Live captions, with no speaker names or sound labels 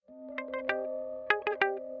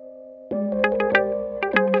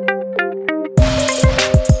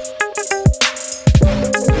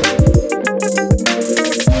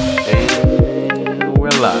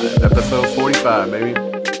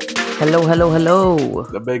hello.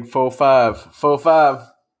 The big 4-5. 4-5.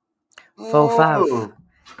 4-5.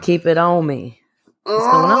 Keep it on me. What's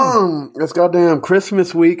going on? It's goddamn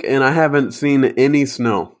Christmas week, and I haven't seen any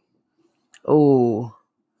snow. Oh.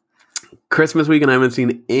 Christmas week, and I haven't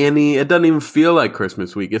seen any. It doesn't even feel like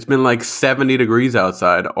Christmas week. It's been like 70 degrees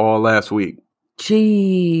outside all last week.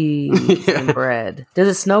 Jeez. And bread. Does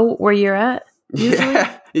it snow where you're at? Usually?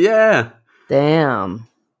 Yeah. Damn.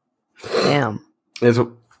 It's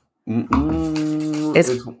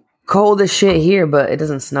cold as shit here, but it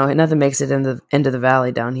doesn't snow. Nothing makes it into the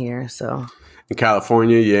valley down here. So in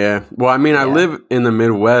California, yeah. Well, I mean, I live in the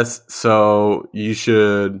Midwest, so you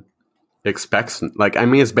should expect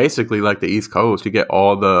it's basically like the East Coast. You get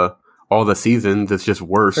all the seasons. It's just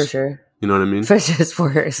worse. For sure. You know what I mean? For sure, it's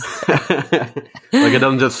worse. Like, it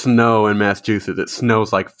doesn't just snow in Massachusetts. It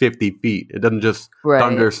snows like 50 feet. It doesn't just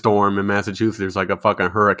thunderstorm in Massachusetts. There's like a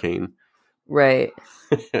fucking hurricane. Right.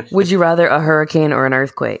 Would you rather a hurricane or an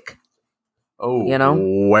earthquake? Oh,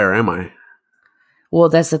 where am I? Well,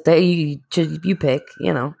 that's the thing. You pick,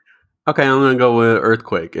 Okay, I'm going to go with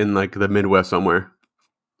earthquake in like the Midwest somewhere.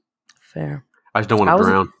 Fair. I just don't want to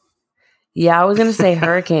drown. Yeah, I was going to say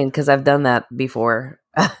hurricane because I've done that before.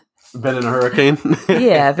 Been in a hurricane?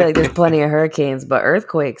 Yeah, I feel like there's plenty of hurricanes, but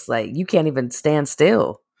earthquakes, like, you can't even stand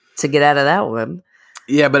still to get out of that one.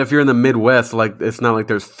 Yeah, but if you're in the Midwest, like, it's not like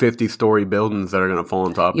there's 50-story buildings that are going to fall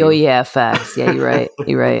on top of you. Oh, yeah, facts. Yeah, you're right.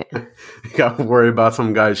 You got to worry about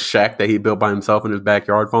some guy's shack that he built by himself in his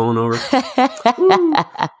backyard falling over.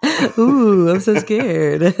 Ooh, I'm so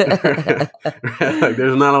scared. Like,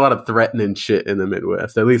 there's not a lot of threatening shit in the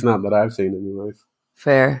Midwest, at least not that I've seen anyways.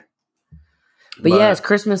 Fair. But yeah, it's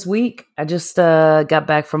Christmas week. I just got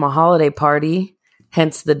back from a holiday party,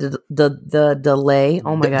 hence the delay.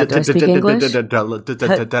 Oh my God, do I speak English?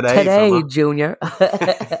 Today, Junior.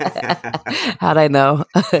 How'd I know?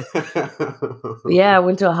 Yeah, I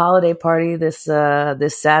went to a holiday party this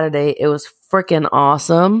Saturday. It was freaking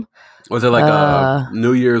awesome. Was it like a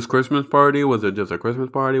New Year's Christmas party? Was it just a Christmas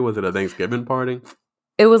party? Was it a Thanksgiving party?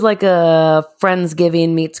 It was like a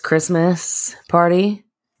Friendsgiving meets Christmas party.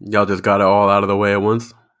 Y'all just got it all out of the way at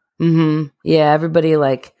once? Mm-hmm. Yeah, everybody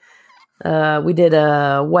we did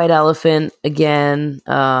a white elephant again.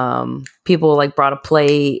 People brought a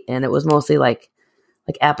plate, and it was mostly like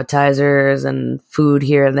appetizers and food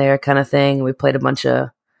here and there kind of thing. We played a bunch of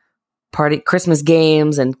Christmas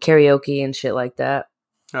games and karaoke and shit like that.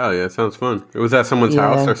 Oh yeah, sounds fun. It was at someone's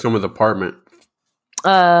house or someone's apartment?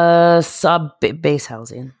 Base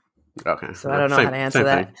housing. Okay. So I don't know how to answer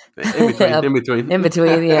that. In between. In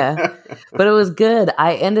between, yeah. But it was good.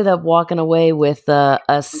 I ended up walking away with a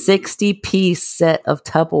 60-piece set of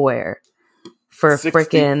Tupperware for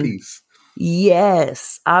freaking...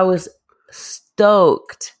 Yes. I was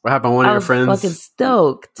stoked. What happened? One of your friends... fucking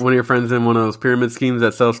stoked. One of your friends in one of those pyramid schemes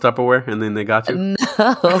that sells Tupperware, and then they got you? No,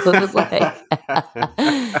 it was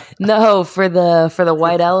no, for the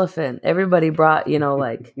white elephant. Everybody brought,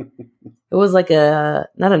 it was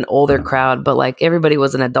not an older crowd, but everybody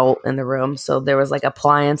was an adult in the room. So there was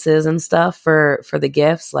appliances and stuff for the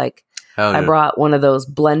gifts. I brought one of those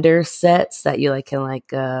blender sets that you can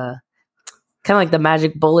kind of like the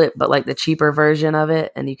Magic Bullet, but the cheaper version of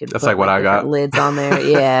it. And you could put what I got. Lids on there.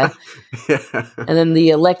 Yeah. Yeah. And then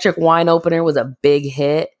the electric wine opener was a big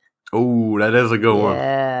hit. Oh, that is a good one.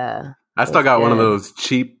 Yeah. I still got one of those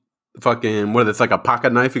cheap fucking, it's like a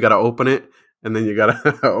pocket knife. You got to open it. And then you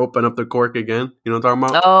gotta open up the cork again. You know what I'm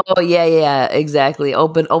talking about? Oh yeah, exactly.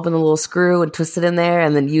 Open the little screw and twist it in there,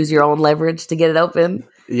 and then use your own leverage to get it open.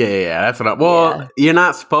 Yeah. That's what you're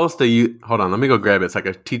not supposed to use. Hold on, let me go grab it so I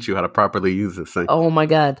can teach you how to properly use this thing. Oh my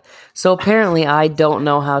God! So apparently, I don't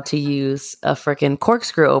know how to use a freaking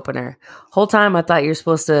corkscrew opener. Whole time I thought you're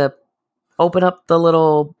supposed to open up the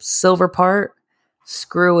little silver part,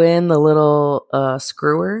 screw in the little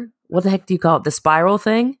screwer. What the heck do you call it? The spiral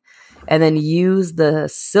thing. And then use the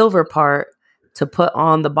silver part to put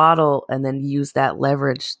on the bottle, and then use that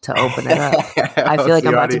leverage to open it up. I feel like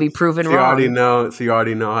I'm about to be proven wrong. You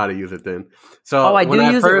already know how to use it then. So I do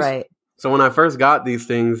use it right. So when I first got these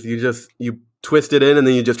things, you twist it in, and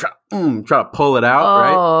then you just try to pull it out,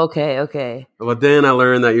 right? Oh, okay. But then I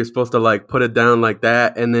learned that you're supposed to put it down like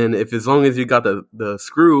that, and then as long as you got the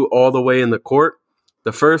screw all the way in the cork,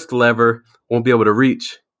 the first lever won't be able to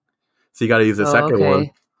reach. So you got to use the second one.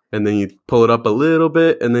 And then you pull it up a little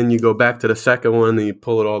bit, and then you go back to the second one, and you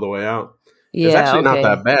pull it all the way out. Yeah, it's actually not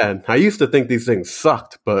that bad. I used to think these things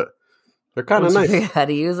sucked, but they're kind of nice. Figure out how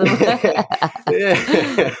to use them.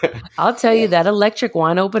 Yeah. I'll tell you, that electric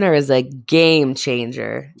wine opener is a game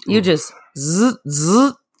changer. You just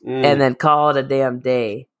zzz, and then call it a damn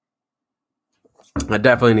day. I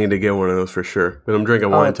definitely need to get one of those for sure. But I'm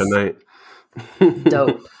drinking wine tonight.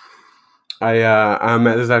 Dope.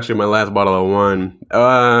 This is actually my last bottle of wine.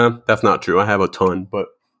 That's not true. I have a ton, but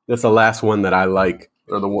that's the last one that I like,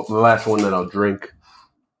 or the last one that I'll drink.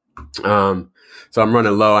 So I'm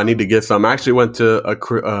running low. I need to get some. I actually went to a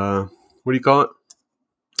what do you call it?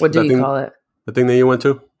 What do you call it? The thing that you went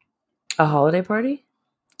to? A holiday party?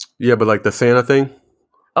 Yeah, but like the Santa thing.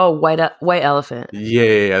 Oh, white elephant.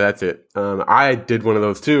 Yeah, that's it. I did one of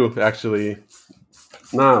those too, actually.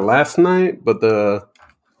 Not last night, but a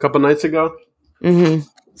couple nights ago. Mm-hmm.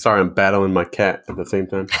 Sorry, I'm battling my cat at the same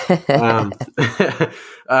time.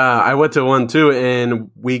 I went to one too, and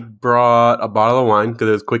we brought a bottle of wine because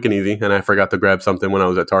it was quick and easy, and I forgot to grab something when I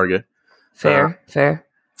was at Target. Fair.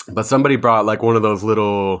 But somebody brought like one of those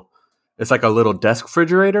little, it's like a little desk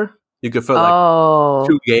refrigerator. You could fit like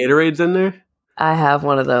 2 Gatorades in there. I have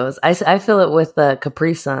one of those. I fill it with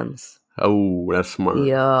Capri Suns. Oh, that's smart.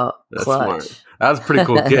 Yeah, that's clutch. Smart. That was a pretty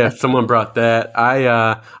cool gift. Someone brought that.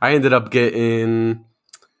 I ended up getting,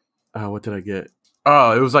 what did I get?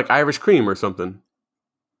 Oh, it was like Irish cream or something.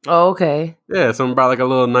 Oh, okay. Yeah, someone brought like a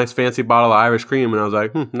little nice fancy bottle of Irish cream, and I was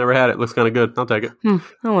like, never had it. Looks kind of good. I'll take it.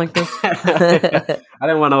 I like this. I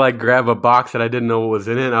didn't want to like grab a box that I didn't know what was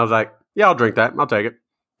in it. I was like, yeah, I'll drink that. I'll take it.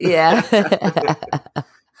 Yeah.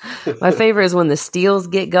 My favorite is when the steals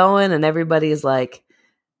get going and everybody's like,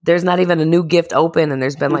 there's not even a new gift open and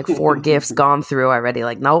there's been like 4 gifts gone through already.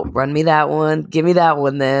 Like, nope, run me that one. Give me that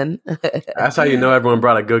one then. That's how you know everyone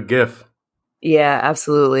brought a good gift. Yeah,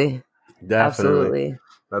 absolutely. Definitely. Absolutely.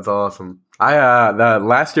 That's awesome. The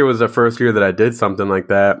last year was the first year that I did something like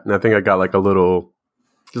that. And I think I got like a little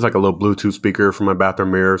Bluetooth speaker for my bathroom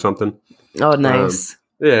mirror or something. Oh, nice.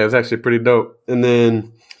 Yeah, it was actually pretty dope. And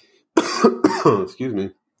then, excuse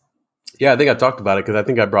me. Yeah, I think I talked about it because I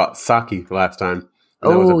think I brought sake last time.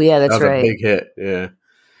 Oh, yeah, that's right. That was a big hit. Yeah,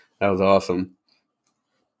 that was awesome.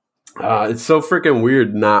 It's so freaking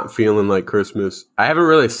weird not feeling like Christmas. I haven't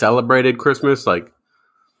really celebrated Christmas like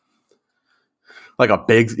a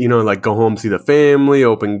big, like go home, see the family,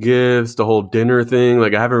 open gifts, the whole dinner thing.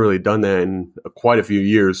 Like I haven't really done that in quite a few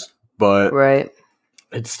years. But right.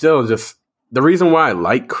 It's still just the reason why I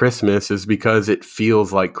like Christmas is because it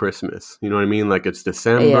feels like Christmas. You know what I mean? Like it's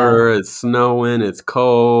December, It's snowing, it's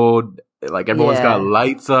cold. Like everyone's got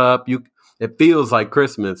lights up. It feels like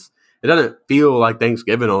Christmas. It doesn't feel like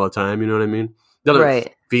Thanksgiving all the time. You know what I mean? It doesn't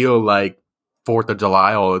feel like 4th of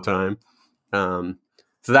July all the time.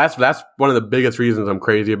 So that's one of the biggest reasons I'm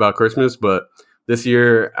crazy about Christmas. But this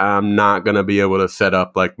year, I'm not going to be able to set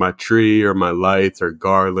up like my tree or my lights or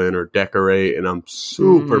garland or decorate. And I'm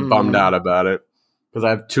super bummed out about it because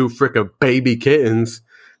I have 2 freaking baby kittens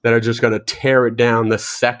that are just going to tear it down the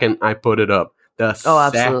second I put it up.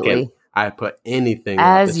 Absolutely. I put anything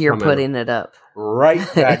as you're putting it up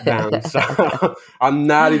right back down. So I'm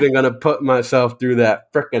not even going to put myself through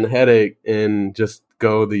that freaking headache and just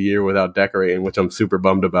go the year without decorating, which I'm super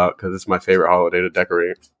bummed about because it's my favorite holiday to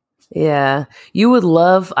decorate. Yeah. You would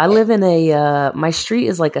love, I live in my street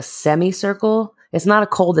is like a semicircle. It's not a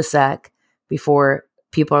cul-de-sac before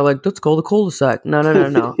people are like, that's called a cul-de-sac.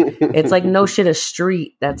 No. It's like no shit, a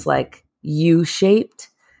street that's like U-shaped.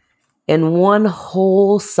 And one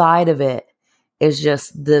whole side of it is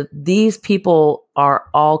just these people are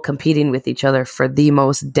all competing with each other for the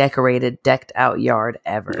most decked out yard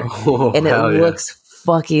ever. And it looks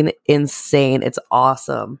fucking insane. It's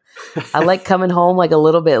awesome. I like coming home like a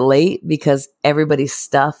little bit late because everybody's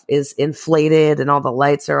stuff is inflated and all the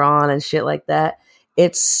lights are on and shit like that.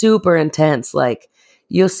 It's super intense. Like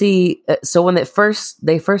you'll see. So when they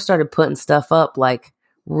first started putting stuff up like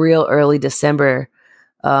real early December,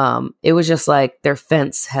 it was just like their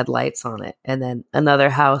fence had lights on it. And then another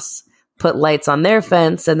house put lights on their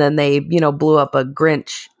fence and then they, blew up a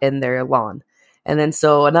Grinch in their lawn. And then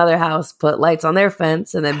so another house put lights on their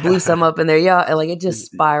fence and then blew some up in their yard. And like it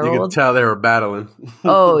just spiraled. You could tell they were battling.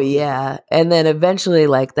 Oh, yeah. And then eventually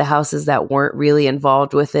like the houses that weren't really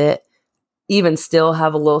involved with it even still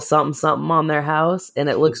have a little something on their house. And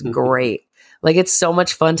it looks great. Like it's so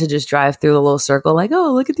much fun to just drive through the little circle. Like,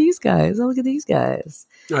 oh, look at these guys. Oh, look at these guys.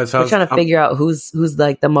 We're trying to figure out who's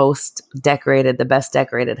like the most decorated, the best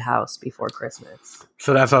decorated house before Christmas.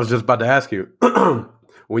 So that's what I was just about to ask you.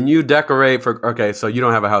 When you decorate so you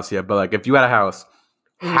don't have a house yet, but like if you had a house,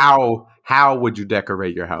 how would you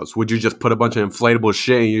decorate your house? Would you just put a bunch of inflatable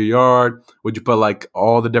shit in your yard? Would you put like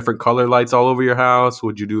all the different color lights all over your house?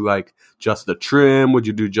 Would you do like just the trim? Would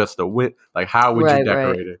you do just the wind? Like how would you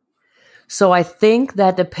decorate it? So I think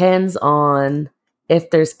that depends on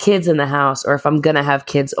if there's kids in the house or if I'm going to have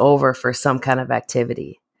kids over for some kind of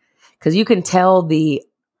activity. Because you can tell the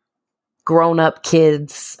grown-up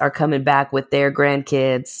kids are coming back with their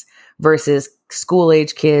grandkids versus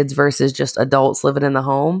school-age kids versus just adults living in the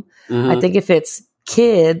home. I think if it's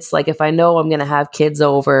kids, like if I know I'm going to have kids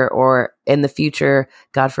over, or in the future,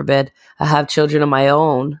 God forbid, I have children of my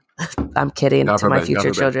own. I'm kidding, to my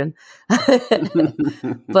future children.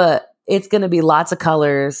 But it's going to be lots of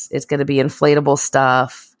colors. It's going to be inflatable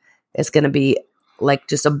stuff. It's going to be like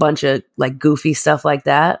just a bunch of like goofy stuff like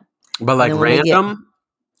that. But like random?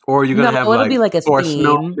 Or you're going to have it'll be like a four theme.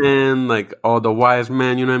 snowmen, like all the wise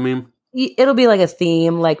men, you know what I mean? It'll be like a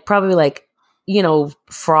theme, like probably like, you know,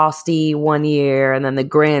 Frosty one year and then the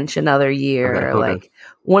Grinch another year. Okay. Like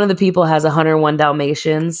one of the people has 101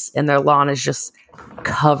 Dalmatians and their lawn is just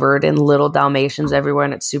covered in little Dalmatians everywhere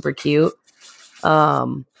and it's super cute.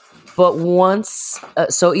 But once,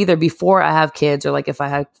 so either before I have kids or like if I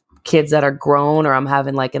have kids that are grown or I'm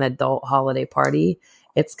having like an adult holiday party,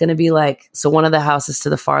 it's going to be like, so one of the houses to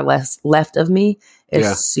the far left of me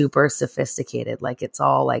is super sophisticated. Like it's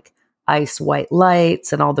all like ice white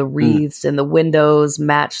lights and all the wreaths and the windows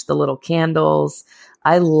match the little candles.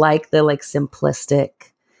 I like the like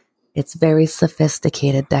simplistic, it's very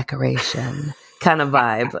sophisticated decoration kind of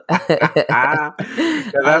vibe.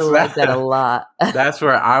 I like that a lot. That's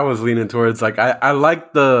where I was leaning towards. Like I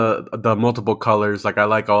like the multiple colors. Like I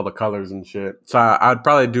like all the colors and shit. So I'd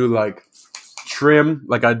probably do like trim.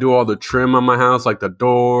 Like I do all the trim on my house, like the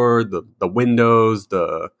door, the windows,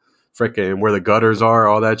 the freaking where the gutters are,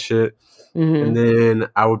 all that shit. And then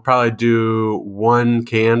I would probably do one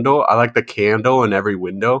candle. I like the candle in every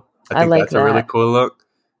window. I think that's a really cool look.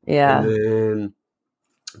 Yeah. And then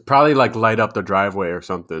probably like light up the driveway or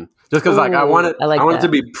something. Just because like I want it to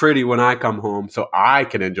be pretty when I come home so I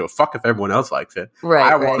can enjoy it. Fuck if everyone else likes it. Right.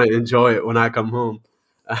 I want to enjoy it when I come home.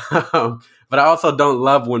 But I also don't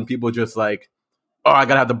love when people just like, oh, I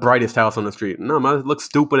gotta have the brightest house on the street. No, man, it looks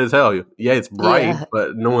stupid as hell. Yeah, it's bright,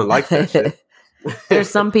 but no one likes that shit. There's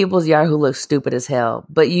some people's yard who look stupid as hell,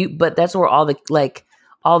 but that's where all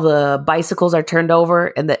the bicycles are turned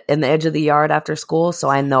in the edge of the yard after school. So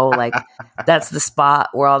I know like that's the spot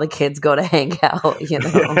where all the kids go to hang out, you know.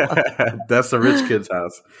 That's the rich kid's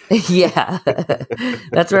house. Yeah.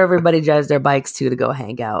 That's where everybody drives their bikes to go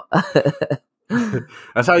hang out.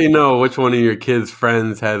 That's how you know which one of your kids'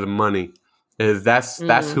 friends has money. That's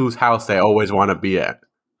whose house they always want to be at.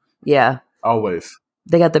 Yeah. Always.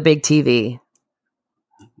 They got the big TV.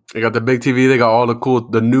 They got the big TV. They got all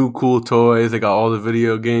the new cool toys. They got all the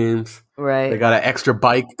video games. Right. They got an extra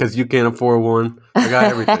bike because you can't afford one. They got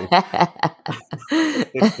everything.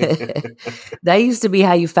 That used to be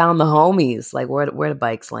how you found the homies. Like where the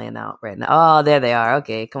bikes laying out right now. Oh, there they are.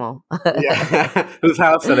 Okay, come on. Yeah. Whose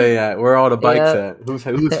house are they at? Where are all the bikes at? Whose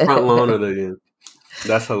front lawn are they in?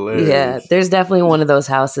 That's hilarious. Yeah, there's definitely one of those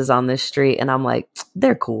houses on this street, and I'm like,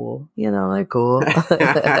 they're cool. You know, they're cool. That's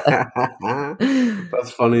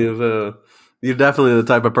funny as hell. You're definitely the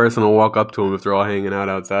type of person to walk up to them if they're all hanging out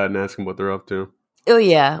outside and ask them what they're up to. Oh,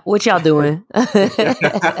 yeah. What y'all doing?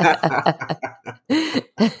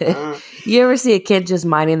 You ever see a kid just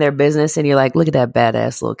minding their business, and you're like, look at that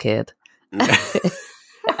badass little kid.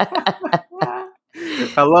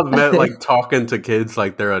 I love like talking to kids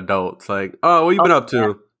like they're adults. Like, oh, what you been up to?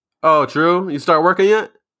 Yeah. Oh, true. You start working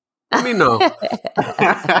yet? Let me know.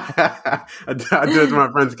 I do it to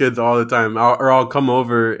my friends' kids all the time. I'll come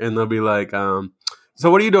over and they'll be like,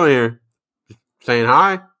 so what are you doing here? Saying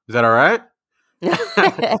hi? Is that all right?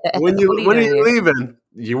 When are you leaving?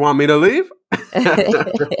 You want me to leave?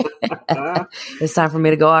 It's time for me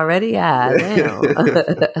to go already? Yeah, damn.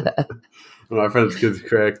 My friends' kids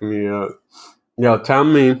crack me up. Yo, tell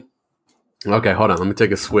me. Okay, hold on. Let me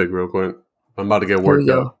take a swig real quick. I'm about to get worked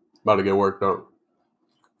up.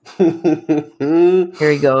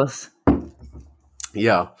 Here he goes.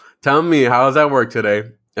 Yeah. Tell me, how does that work today?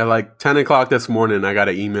 At like 10 o'clock this morning, I got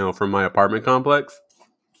an email from my apartment complex.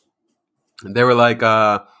 They were like,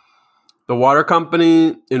 the water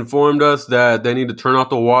company informed us that they need to turn off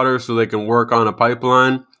the water so they can work on a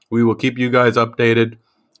pipeline. We will keep you guys updated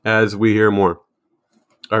as we hear more.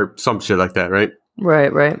 Or some shit like that, right? Right.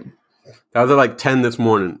 That was at like 10 this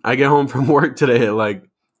morning. I get home from work today at like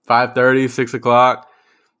 5:30, 6 o'clock.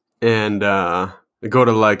 And I go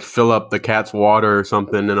to like fill up the cat's water or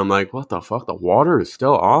something. And I'm like, what the fuck? The water is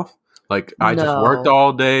still off? Like I just worked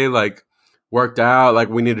all day, like worked out. Like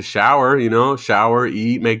we need a shower, shower,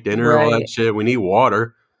 eat, make dinner, all that shit. We need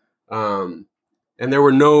water. And there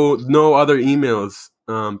were no other emails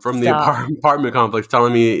from the apartment complex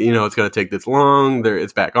telling me, it's going to take this long.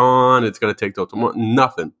 It's back on. It's going to take till tomorrow.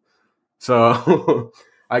 Nothing. So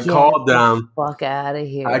I called them. Fuck out of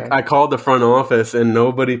here. I called the front office and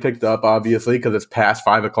nobody picked up, obviously, because it's past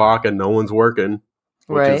 5 o'clock and no one's working,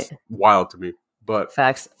 which is wild to me. But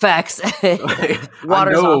facts.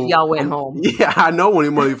 Water's off. Y'all went home. Yeah, I know when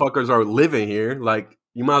you motherfuckers are living here. Like,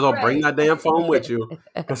 you might as well bring that damn phone with you,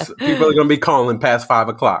 because people are gonna be calling past 5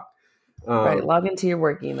 o'clock. Right, log into your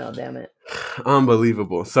work email. Damn it.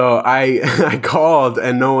 Unbelievable. So I called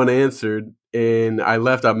and no one answered. And I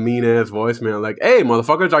left a mean-ass voicemail like, hey,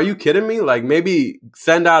 motherfuckers, are you kidding me? Like, maybe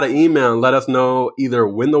send out an email and let us know either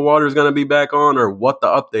when the water is going to be back on or what the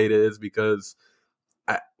update is, because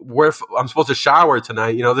I'm supposed to shower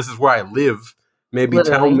tonight. You know, this is where I live. Maybe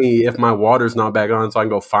Literally. Tell me if my water's not back on so I can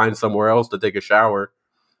go find somewhere else to take a shower.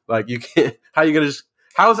 Like, you can't – how are you going to just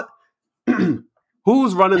 – how's –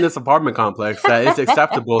 who's running this apartment complex that it's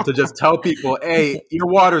acceptable to just tell people, hey, your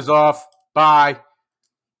water's off. Bye.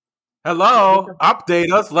 Hello,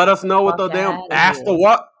 update us. Let us know what the damn ask the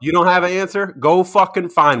what. You don't have an answer? Go fucking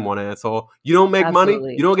find one, asshole. You don't make money.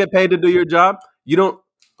 You don't get paid to do your job. You don't.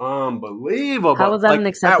 Unbelievable. How was that an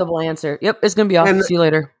acceptable answer? Yep, it's gonna be off. See you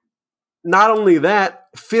later. Not only that,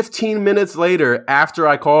 15 minutes later, after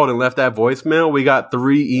I called and left that voicemail, we got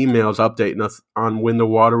 3 emails updating us on when the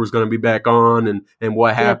water was going to be back on and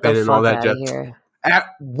what happened and all that.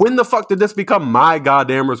 When the fuck did this become my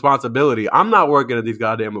goddamn responsibility? I'm not working at these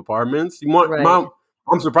goddamn apartments.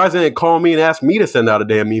 I'm surprised they didn't call me and ask me to send out a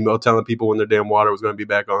damn email telling people when their damn water was going to be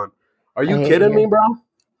back on. Are you kidding me, bro?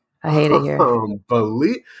 I hate it here.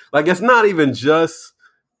 Like, it's not even just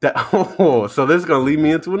that. Oh, so this is going to lead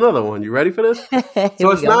me into another one. You ready for this?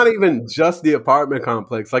 So it's not even just the apartment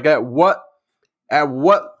complex. Like,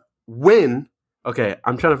 when, okay,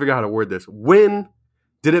 I'm trying to figure out how to word this. When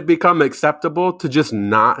did it become acceptable to just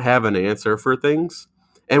not have an answer for things?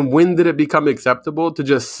 And when did it become acceptable to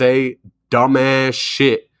just say dumbass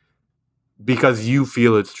shit because you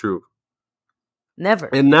feel it's true? Never.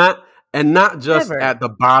 And not just at the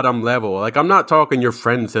bottom level. Like, I'm not talking your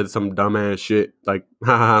friend said some dumbass shit, like,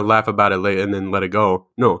 haha, laugh about it later and then let it go.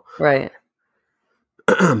 No. Right.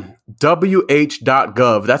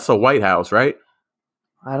 WH.gov. That's the White House, right?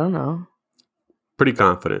 I don't know. Pretty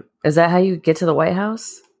confident. Is that how you get to the White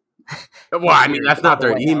House? Well, I mean, that's not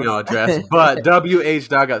their email address, but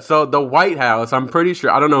WH.gov. So the White House, I'm pretty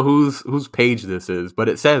sure, I don't know whose page this is, but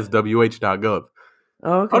it says WH.gov.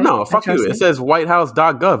 Oh, okay. Oh, no, fuck you. It says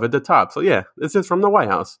whitehouse.gov at the top. So, yeah, this is from the White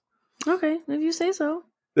House. Okay, if you say so.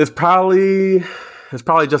 It's probably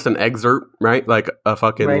just an excerpt, right? Like a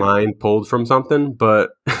fucking line pulled from something.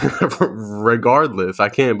 But regardless, I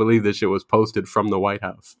can't believe this shit was posted from the White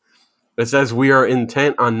House. It says we are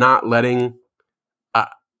intent on not letting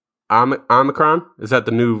Omicron. Is that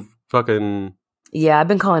the new fucking? Yeah, I've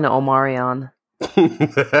been calling it Omarion.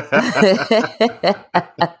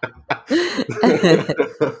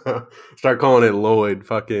 Start calling it Lloyd.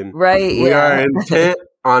 Fucking right. We are intent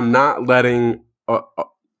on not letting.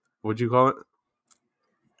 What'd you call it?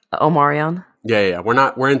 Omarion. Yeah.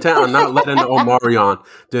 We're intent on not letting Omarion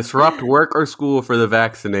disrupt work or school for the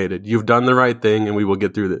vaccinated. You've done the right thing, and we will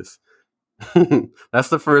get through this. That's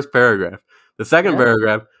the first paragraph. The second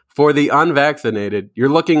paragraph, for the unvaccinated, you're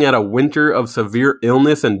looking at a winter of severe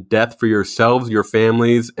illness and death for yourselves, your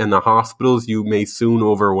families, and the hospitals you may soon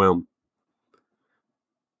overwhelm.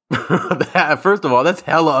 First of all, that's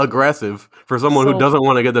hella aggressive for someone who doesn't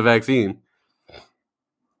want to get the vaccine.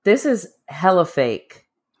 This is hella fake.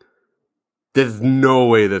 There's no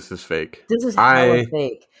way this is fake. This is hella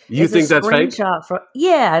fake. You think that's fake?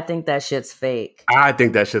 Yeah, I think that shit's fake. I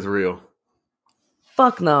think that shit's real.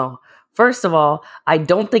 Fuck no. First of all, I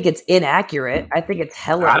don't think it's inaccurate. I think it's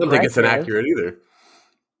hella aggressive. I don't think it's inaccurate either.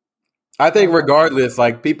 I think regardless,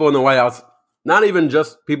 like people in the White House, not even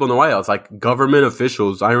just people in the White House, like government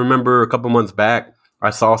officials. I remember a couple months back, I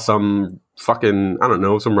saw some fucking, I don't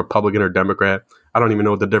know, some Republican or Democrat. I don't even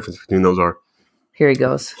know what the difference between those are. Here he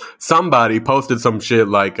goes. Somebody posted some shit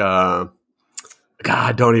like, God,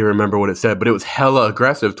 I don't even remember what it said, but it was hella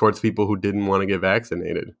aggressive towards people who didn't want to get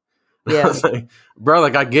vaccinated. Yeah. I was like, bro,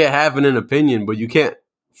 like I get having an opinion, but you can't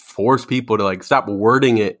force people to like stop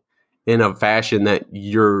wording it in a fashion that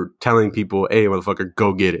you're telling people, hey, motherfucker,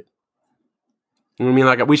 go get it. You know what I mean?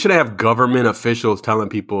 Like we shouldn't have government officials telling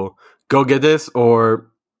people, go get this or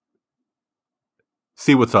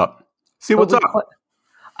see what's up. See what's up.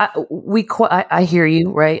 I hear you,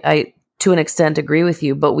 right? I, to an extent, agree with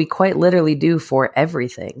you, but we quite literally do for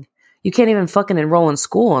everything. You can't even fucking enroll in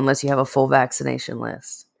school unless you have a full vaccination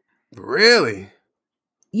list. Really?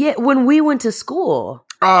 Yeah, when we went to school.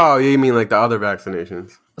 Oh, you mean like the other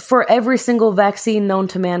vaccinations? For every single vaccine known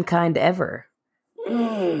to mankind ever.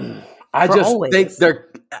 I just think they're,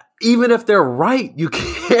 even if they're right, you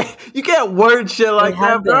can't You can't word shit like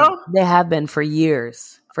that, bro. They have been for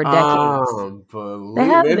years, for decades. They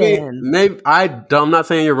have been. Maybe I'm not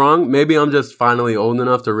saying you're wrong. Maybe I'm just finally old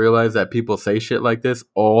enough to realize that people say shit like this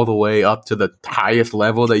all the way up to the highest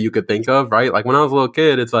level that you could think of, right? Like when I was a little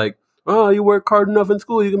kid, it's like, oh, you work hard enough in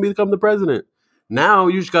school, you can become the president. Now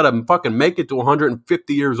you just gotta fucking make it to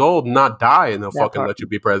 150 years old and not die, and they'll fucking let you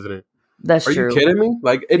be president. That's true. Are you kidding me?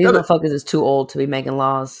 Like, these motherfuckers is too old to be making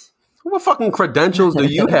laws. What fucking credentials do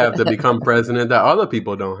you have to become president that other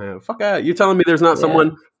people don't have? Fuck that. You're telling me there's not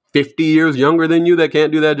someone 50 years younger than you that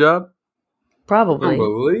can't do that job? Probably.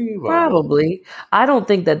 Unbelievable. Probably. I don't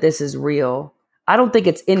think that this is real. I don't think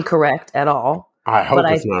it's incorrect at all. I hope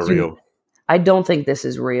it's not real. I don't think this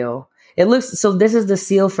is real. It looks so. This is the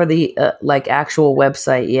seal for the like actual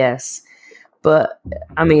website, yes, but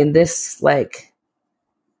I mean this like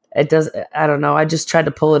it does. I don't know. I just tried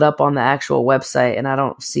to pull it up on the actual website and I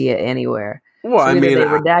don't see it anywhere. Well, so I mean, they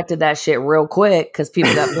redacted that shit real quick because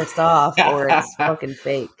people got pissed off, or it's fucking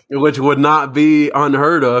fake. Which would not be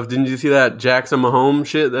unheard of. Didn't you see that Jackson Mahomes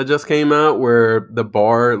shit that just came out where the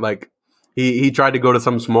bar like he tried to go to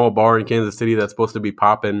some small bar in Kansas City that's supposed to be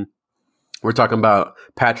popping. We're talking about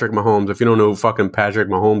Patrick Mahomes. If you don't know who fucking Patrick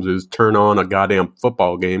Mahomes is, turn on a goddamn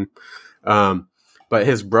football game. But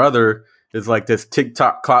his brother is like this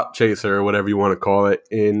TikTok clout chaser or whatever you want to call it.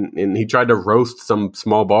 And he tried to roast some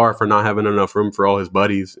small bar for not having enough room for all his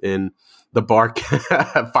buddies. And the bar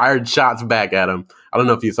fired shots back at him. I don't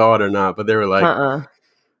know if you saw it or not, but they were like,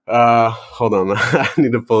 hold on. I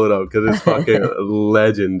need to pull it up because it's fucking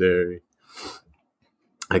legendary.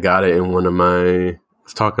 I got it in I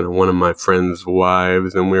was talking to one of my friends'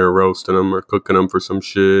 wives and we were roasting them or cooking them for some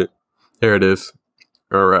shit. Here it is.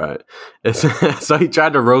 All right. So he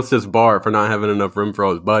tried to roast this bar for not having enough room for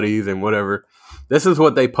all his buddies and whatever. This is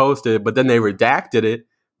what they posted, but then they redacted it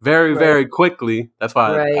very, very quickly. That's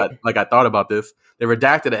why I thought about this. They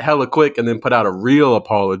redacted it hella quick and then put out a real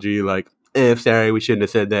apology like, sorry, we shouldn't have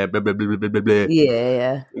said that, blah, blah, blah, blah, blah, blah.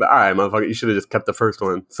 Yeah. But, all right, motherfucker, you should have just kept the first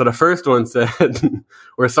one. So the first one said,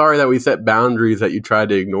 we're sorry that we set boundaries that you tried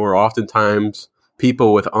to ignore. Oftentimes,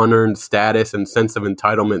 people with unearned status and sense of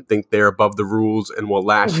entitlement think they're above the rules and will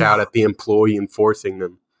lash out at the employee enforcing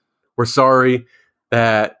them. We're sorry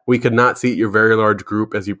that we could not seat your very large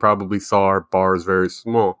group. As you probably saw, our bar is very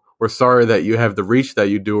small. We're sorry that you have the reach that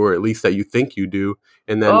you do, or at least that you think you do,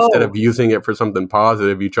 and that instead of using it for something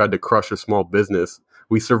positive, you tried to crush a small business.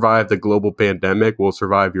 We survived the global pandemic. We'll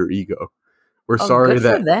survive your ego. We're sorry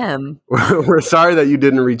good for them. We're sorry that you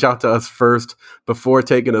didn't reach out to us first before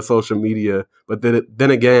taking to social media. But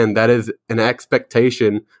then again, that is an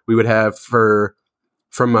expectation we would have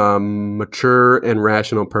from a mature and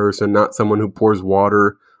rational person, not someone who pours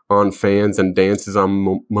water on fans and dances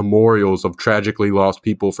on memorials of tragically lost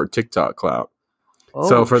people for TikTok clout.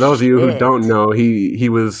 So for those of you who don't know, he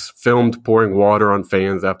was filmed pouring water on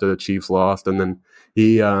fans after the Chiefs lost, and then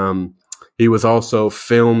he was also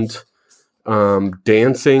filmed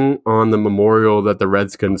dancing on the memorial that the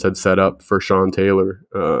Redskins had set up for Sean Taylor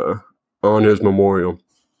on his memorial,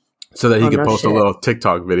 so that he could post a little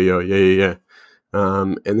TikTok video. Yeah.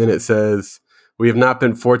 And then it says, "We have not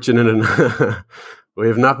been fortunate enough." We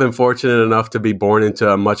have not been fortunate enough to be born into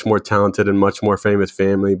a much more talented and much more famous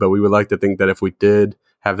family, but we would like to think that if we did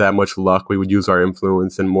have that much luck, we would use our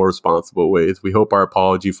influence in more responsible ways. We hope our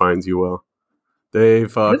apology finds you well. They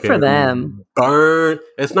fucking good for them. Burn.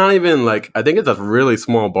 It's not even like, I think it's a really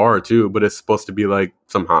small bar too, but it's supposed to be like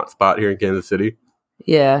some hot spot here in Kansas City.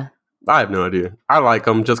 Yeah. I have no idea. I like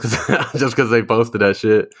them just because they posted that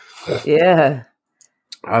shit. Yeah.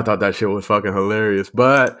 I thought that shit was fucking hilarious,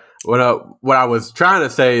 but what I was trying to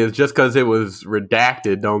say is just because it was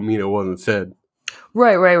redacted don't mean it wasn't said.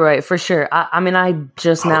 Right. For sure. I mean, I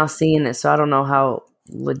just now seeing it, so I don't know how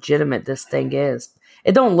legitimate this thing is.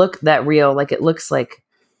 It don't look that real. Like, it looks like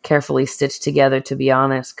carefully stitched together, to be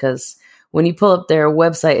honest, because when you pull up their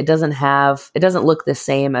website, it doesn't look the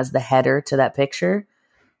same as the header to that picture.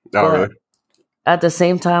 Oh, really? At the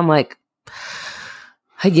same time, like,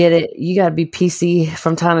 I get it. You got to be PC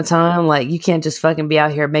from time to time. Like, you can't just fucking be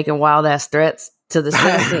out here making wild ass threats to the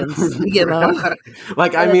citizens, you know?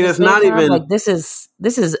 Like, I mean, it's not even like, this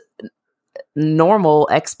is normal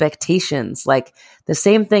expectations. Like, the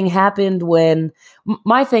same thing happened when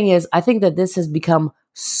my thing is, I think that this has become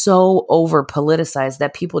so over politicized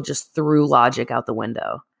that people just threw logic out the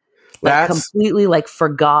window. Like, completely like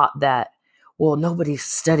forgot that, well, nobody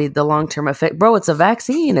studied the long-term effect. Bro, it's a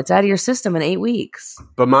vaccine. It's out of your system in 8 weeks.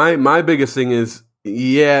 But my biggest thing is,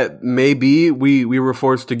 yeah, maybe we were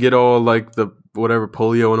forced to get all like the whatever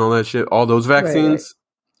polio and all that shit, all those vaccines.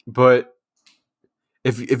 Right. But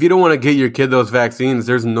if you don't want to get your kid those vaccines,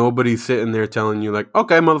 there's nobody sitting there telling you like,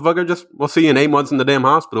 okay, motherfucker, we'll see you in 8 months in the damn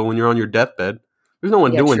hospital when you're on your deathbed. There's no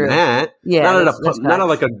one doing that. Yeah, not at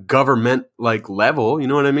like a government like level. You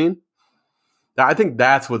know what I mean? I think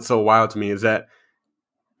that's what's so wild to me is that,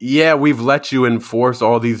 yeah, we've let you enforce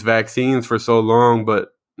all these vaccines for so long, but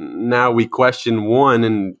now we question one,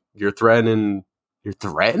 and you're threatening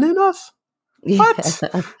us. What?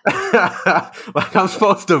 Like I'm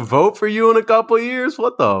supposed to vote for you in a couple of years?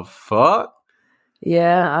 What the fuck?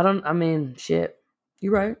 Yeah, shit.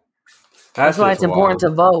 You're right. That's why it's important to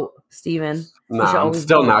vote, Steven. Nah, I'm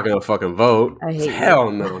still not gonna fucking vote. I hate Hell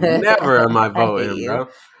no. Never am I voting, bro.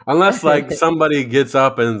 Unless like somebody gets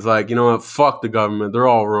up and is like, you know what, fuck the government, they're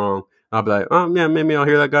all wrong. I'll be like, oh yeah, maybe I'll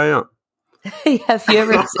hear that guy out. Have you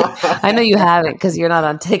ever seen, I know you haven't because you're not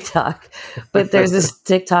on TikTok, but there's this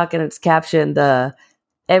TikTok and it's captioned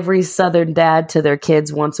every Southern dad to their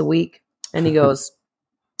kids once a week. And he goes,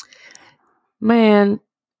 man,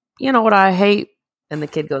 you know what I hate? And the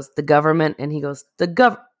kid goes, the government. And he goes, the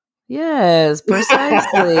government. Yes,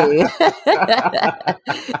 precisely.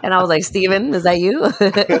 And I was like, Steven, is that you?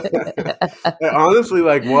 It honestly,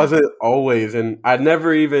 like, wasn't always. And I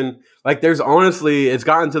never even, like, there's honestly, it's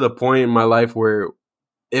gotten to the point in my life where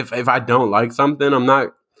if I don't like something, I'm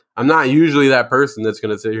not usually that person that's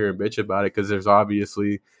going to sit here and bitch about it because there's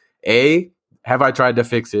obviously, have I tried to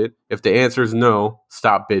fix it? If the answer is no,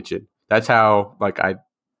 stop bitching. That's how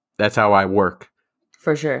I work.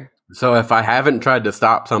 For sure. So if I haven't tried to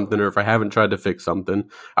stop something or if I haven't tried to fix something,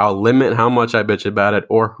 I'll limit how much I bitch about it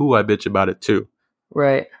or who I bitch about it to.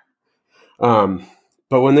 Right.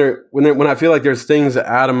 But when I feel like there's things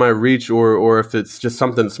out of my reach or if it's just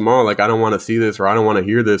something small, like I don't want to see this or I don't want to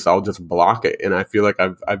hear this, I'll just block it. And I feel like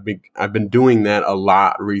I've been doing that a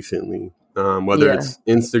lot recently. Whether it's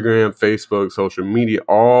Instagram, Facebook, social media,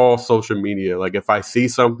 all social media. Like if I see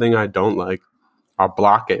something I don't like, I'll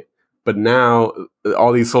block it. But now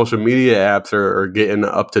all these social media apps are getting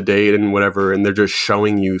up to date and whatever, and they're just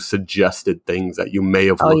showing you suggested things that you may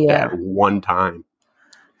have looked at one time.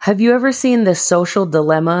 Have you ever seen The Social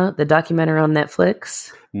Dilemma, the documentary on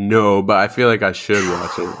Netflix? No, but I feel like I should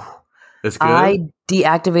watch it. It's good. I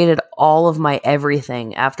deactivated all of my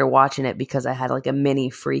everything after watching it because I had like a mini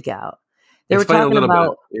freak out. They were talking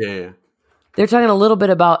about They're talking a little bit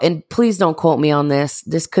about, and please don't quote me on this.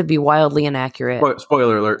 This could be wildly inaccurate.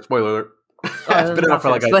 Spoiler alert. It's been out for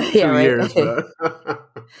like 2 years.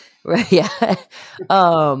 Right, yeah.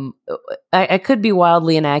 I could be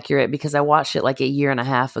wildly inaccurate because I watched it like a year and a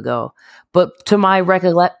half ago. But to my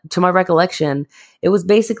recollection, it was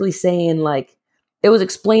basically saying like, it was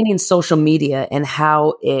explaining social media and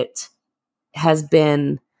how it has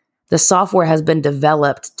been, the software has been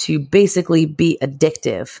developed to basically be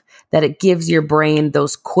addictive, that it gives your brain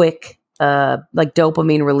those quick, like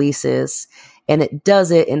dopamine releases. And it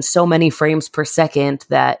does it in so many frames per second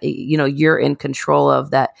that, you know, you're in control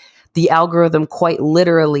of that. The algorithm quite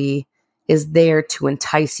literally is there to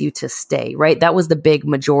entice you to stay, right? That was the big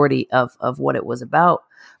majority of what it was about.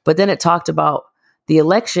 But then it talked about the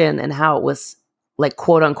election and how it was like,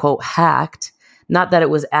 quote unquote, hacked. Not that it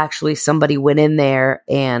was actually somebody went in there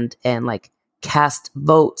and like cast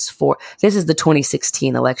votes for, this is the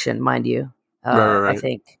 2016 election, mind you. Right. I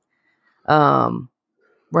think.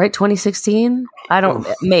 Right? 2016?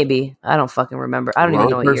 Maybe. I don't fucking remember. I don't even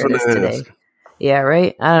know what year it is today. Yeah,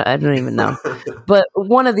 right? I don't even know. But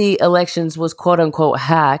one of the elections was quote unquote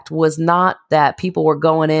hacked, was not that people were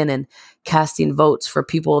going in and casting votes for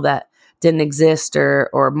people that didn't exist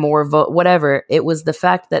or more vote, whatever. It was the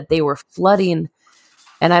fact that they were flooding,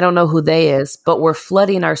 and I don't know who they is, but we're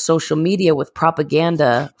flooding our social media with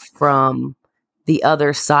propaganda from the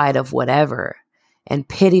other side of whatever and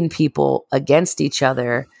pitting people against each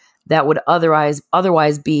other that would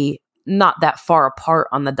otherwise be not that far apart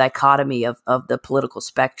on the dichotomy of the political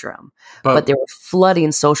spectrum. But they were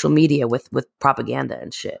flooding social media with propaganda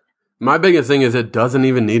and shit. My biggest thing is it doesn't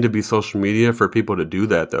even need to be social media for people to do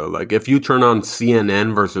that, though. Like, if you turn on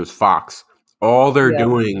CNN versus Fox, all they're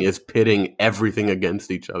doing is pitting everything against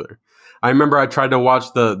each other. I remember I tried to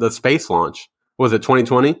watch the space launch. Was it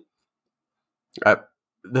 2020?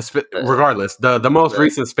 Regardless, the most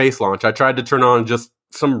recent space launch, I tried to turn on just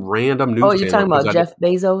some random news channel. Oh, you're talking about Jeff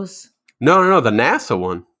Bezos? No, the NASA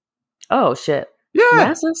one. Oh, shit. Yeah.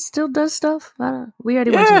 NASA still does stuff? We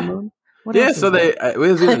already went to the moon. So it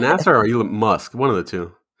was either NASA or Elon Musk, one of the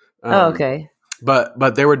two. Okay.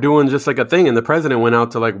 But they were doing just like a thing, and the president went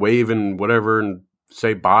out to like wave and whatever and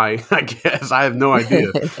say bye, I guess. I have no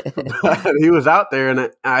idea. But he was out there,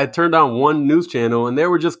 and I turned on one news channel, and they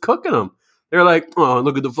were just cooking them. They're like, oh,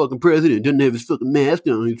 look at the fucking president. Doesn't have his fucking mask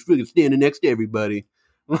on. He's freaking standing next to everybody.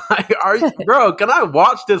 Like, bro, can I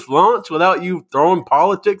watch this launch without you throwing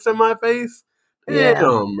politics in my face?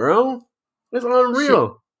 Damn, bro. It's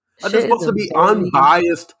unreal. Shit is supposed to be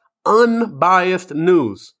unbiased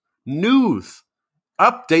news. News.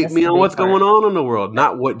 Update me on what's going on in the world,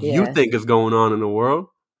 not what you think is going on in the world.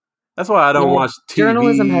 That's why I don't watch TV.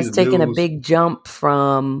 Journalism has taken a big jump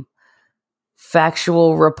from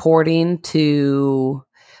factual reporting to,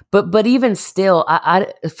 but even still,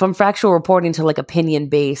 I from factual reporting to like opinion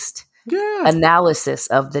based analysis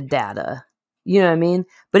of the data. You know what I mean?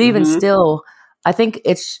 But even still, I think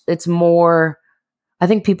it's more. I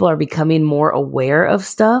think people are becoming more aware of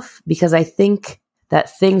stuff because I think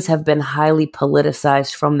that things have been highly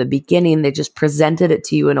politicized from the beginning. They just presented it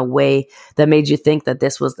to you in a way that made you think that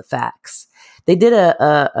this was the facts. They did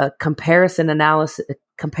a comparative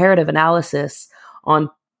analysis on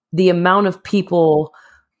the amount of people.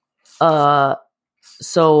 So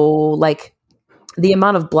like the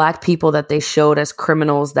amount of Black people that they showed as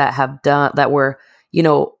criminals that were,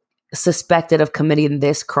 suspected of committing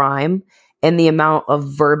this crime, and the amount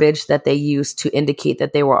of verbiage that they used to indicate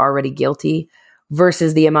that they were already guilty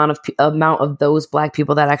versus the amount of those Black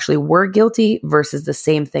people that actually were guilty versus the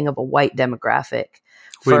same thing of a white demographic.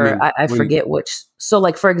 I forget which. So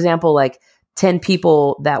like, for example, like 10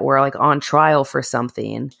 people that were like on trial for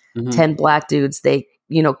something, 10 Black dudes, they,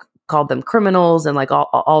 called them criminals and like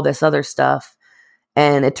all this other stuff.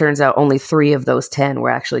 And it turns out only 3 of those 10 were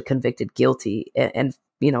actually convicted guilty and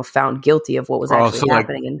found guilty of what was actually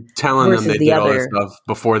happening. Like and telling them they did all this stuff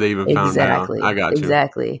before they even found out. I got you.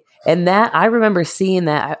 Exactly. And that, I remember seeing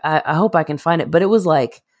that. I hope I can find it, but it was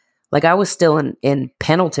like I was still in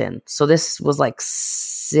Pendleton. So this was like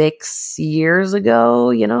 6 years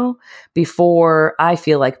ago, before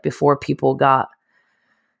people got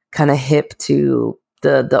kind of hip to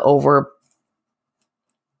the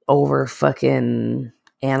over fucking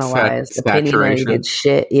analyzed, opinionated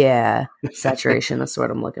shit. Yeah. Saturation. That's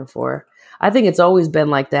what I'm looking for. I think it's always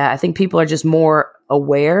been like that. I think people are just more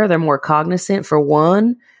aware. They're more cognizant, for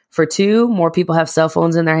one. For 2, more people have cell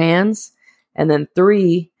phones in their hands. And then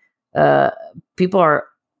 3, people are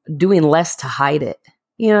doing less to hide it.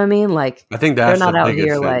 You know what I mean? Like, I think that's they're not out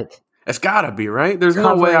here like, it's gotta be, right? There's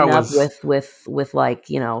no way I was with like,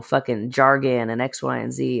 fucking jargon and X, Y,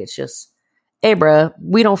 and Z. It's just, hey, bruh,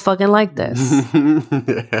 we don't fucking like this.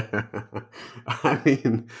 I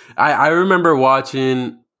mean, I remember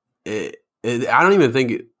watching it. I don't even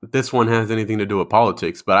think this one has anything to do with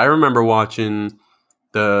politics, but I remember watching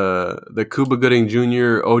the Cuba Gooding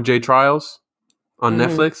Jr. OJ trials on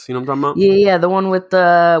Netflix. You know what I'm talking about? Yeah, the one with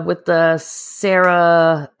the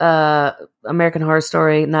Sarah American Horror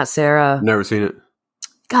Story, not Sarah. Never seen it.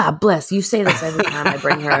 God bless. You say this every time I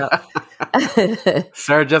bring her up.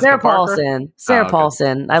 Sarah Paulson. Sarah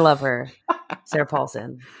Paulson. I love her. Sarah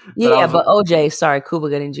Paulson. Yeah, but OJ, sorry, Cuba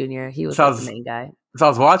Gooding Jr. He was like the main guy. So I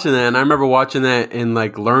was watching that, and I remember watching that and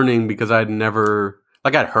like learning because I'd never,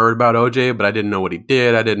 like, I'd heard about OJ, but I didn't know what he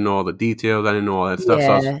did. I didn't know all the details. I didn't know all that stuff.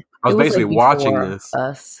 Yeah, so I was basically like watching this.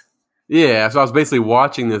 Yeah, so I was basically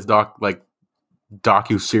watching this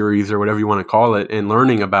docu-series or whatever you want to call it and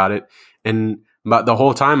learning about it. And but the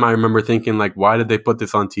whole time I remember thinking, like, why did they put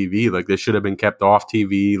this on TV? Like, this should have been kept off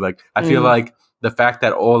TV. Like, I feel like the fact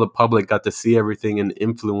that all the public got to see everything and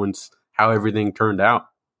influence how everything turned out.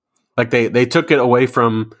 Like, they took it away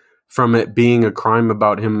from it being a crime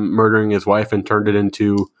about him murdering his wife and turned it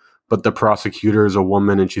into, but the prosecutor is a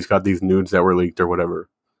woman and she's got these nudes that were leaked or whatever.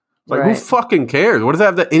 Like, who fucking cares? What does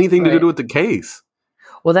that have anything to do with the case?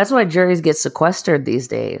 Well, that's why juries get sequestered these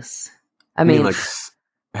days. I mean like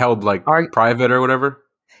held like private or whatever.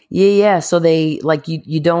 Yeah. So they like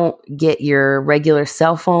you don't get your regular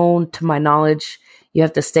cell phone. To my knowledge, you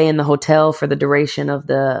have to stay in the hotel for the duration of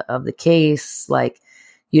the case. Like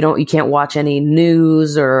you can't watch any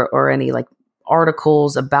news or any like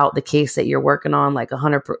articles about the case that you're working on. Like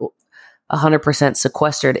 100%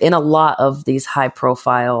 sequestered in a lot of these high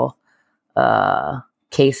profile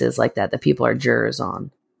cases like that people are jurors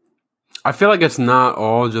on. I feel like it's not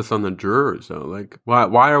all just on the jurors though. Like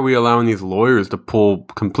why are we allowing these lawyers to pull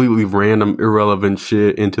completely random, irrelevant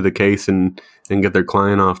shit into the case and get their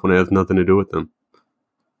client off when it has nothing to do with them?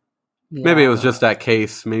 Yeah. Maybe it was just that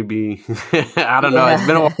case. Maybe I don't know. It's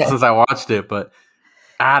been a while since I watched it, but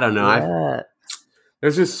I don't know. Yeah.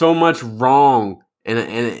 There's just so much wrong,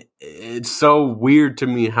 and it's so weird to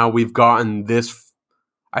me how we've gotten this.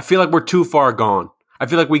 I feel like we're too far gone. I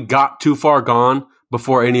feel like we got too far gone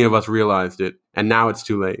before any of us realized it, and now it's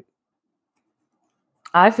too late.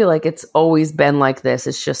 I feel like it's always been like this.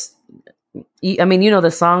 It's just I mean, you know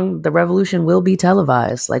the song, "The Revolution Will Be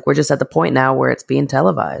Televised." Like, we're just at the point now where it's being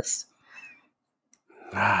televised.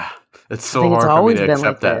 It's so hard for me to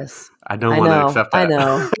accept that. This. I don't want to accept that. I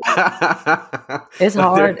know. It's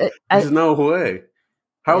hard. There's no way.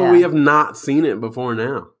 How would we have not seen it before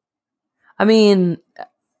now? I mean,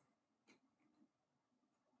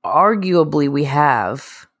 arguably we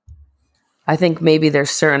have. I think maybe there's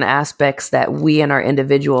certain aspects that we in our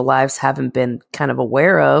individual lives haven't been kind of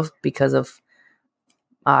aware of because of,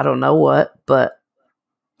 I don't know what, but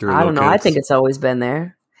I don't know. I think it's always been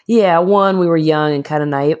there. Yeah, one, we were young and kind of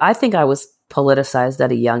naive. I think I was politicized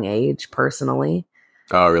at a young age, personally.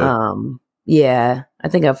 Oh, really? Yeah, I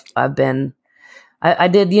think I've been. I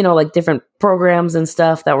did, you know, like different programs and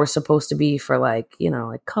stuff that were supposed to be for like, you know,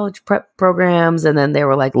 like college prep programs. And then they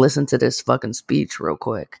were like, listen to this fucking speech real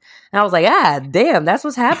quick. And I was like, damn, that's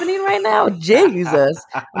what's happening right now. Jesus.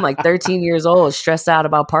 I'm like 13 years old, stressed out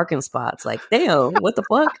about parking spots. Like, damn, what the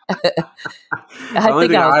fuck? I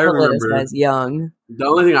think I was politicized young. The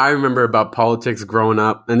only thing I remember about politics growing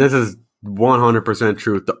up, and this is 100%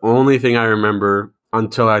 truth, the only thing I remember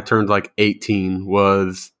until I turned like 18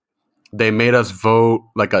 was they made us vote,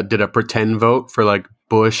 did a pretend vote for like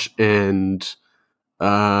Bush and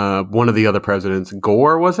one of the other presidents.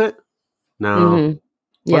 Gore, was it? No. Mm-hmm.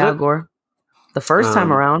 Yeah, Gore. The first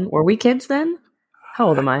time around. Were we kids then? How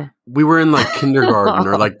old am I? We were in like kindergarten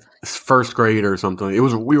or like first grade or something.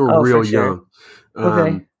 We were real young.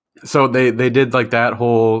 Okay. So they did like that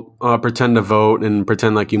whole pretend to vote and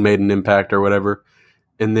pretend like you made an impact or whatever.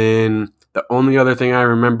 And then the only other thing I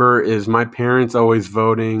remember is my parents always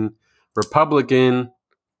voting Republican.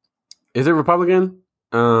 Is it Republican?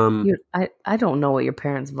 I don't know what your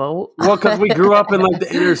parents vote. Well, because we grew up in like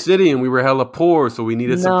the inner city and we were hella poor, so we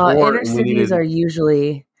needed support. Inner cities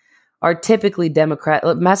are typically Democrat.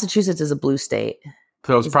 Massachusetts is a blue state.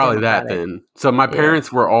 So it's probably Democratic. That then. So my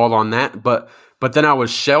parents were all on that, but then I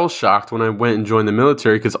was shell shocked when I went and joined the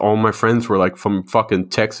military because all my friends were like from fucking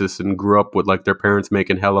Texas and grew up with like their parents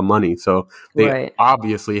making hella money. So they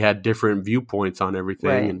obviously had different viewpoints on everything.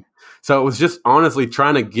 Right. And so it was just honestly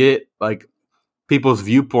trying to get like people's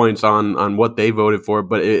viewpoints on what they voted for,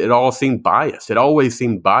 but it all seemed biased. It always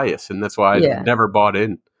seemed biased. And that's why I never bought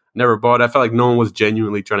in. I felt like no one was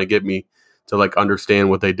genuinely trying to get me to like understand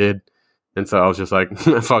what they did. And so I was just like,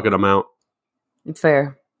 fuck it, I'm out.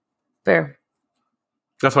 Fair.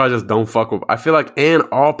 That's why I just don't fuck with. I feel like, and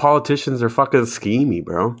all politicians are fucking schemy,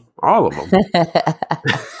 bro. All of them.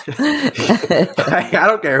 I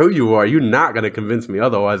don't care who you are. You're not going to convince me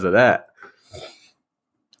otherwise of that.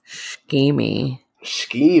 Schemy,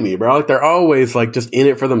 bro. Like they're always like just in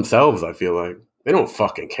it for themselves, I feel like. They don't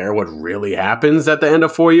fucking care what really happens at the end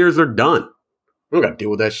of 4 years. They're done. They don't got to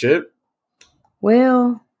deal with that shit.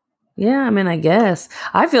 Well, yeah, I mean, I guess.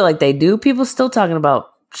 I feel like they do. People still talking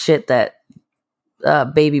about shit that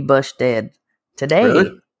Baby Bush did today.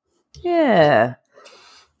 Really? Yeah.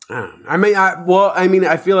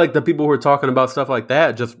 I feel like the people who are talking about stuff like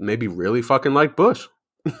that just maybe really fucking like Bush.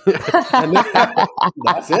 And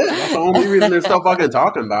that's it. That's the only reason they're still fucking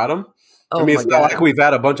talking about him. I mean, it's not like we've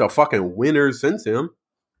had a bunch of fucking winners since him.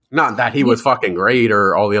 Not that he was fucking great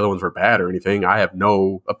or all the other ones were bad or anything. I have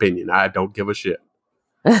no opinion. I don't give a shit.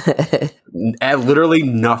 Literally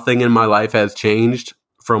nothing in my life has changed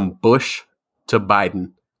from Bush to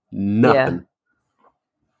Biden. Nothing. Yeah.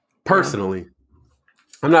 Personally.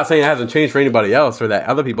 I'm not saying it hasn't changed for anybody else or that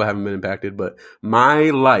other people haven't been impacted, but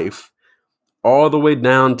my life, all the way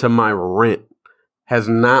down to my rent, has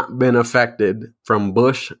not been affected from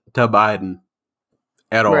Bush to Biden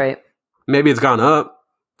at all. Right. Maybe it's gone up.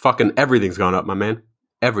 Fucking everything's gone up, my man.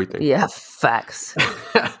 Everything. Yeah, facts.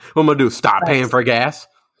 What am I going to do? Stop paying for gas?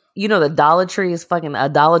 You know the Dollar Tree is fucking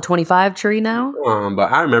 $1.25 tree now?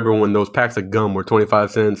 But I remember when those packs of gum were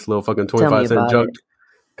 25 cents, little fucking 25-cent jug.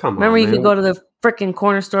 Come on, remember you man. could go to the freaking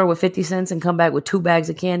corner store with 50 cents and come back with 2 bags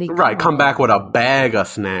of candy? Come back with a bag of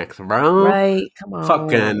snacks, bro. Right, come on.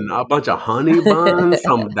 Fucking a bunch of honey buns,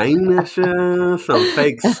 some Danishes, some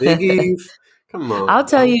fake ciggies. Come on. I'll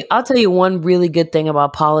tell you one really good thing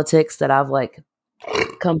about politics that I've like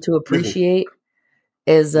come to appreciate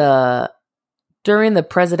is during the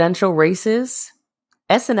presidential races,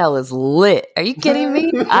 SNL is lit. Are you kidding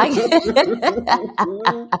me?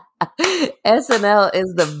 SNL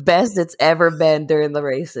is the best it's ever been during the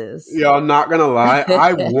races. Yeah, I'm not gonna lie.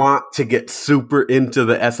 I want to get super into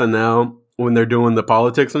the SNL when they're doing the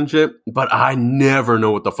politics and shit, but I never know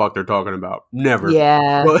what the fuck they're talking about. Never.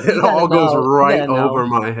 Yeah. But it all goes right over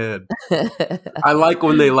my head. I like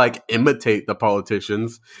when they like imitate the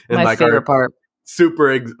politicians and my like favorite part.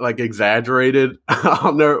 Super exaggerated.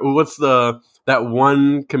 What's the that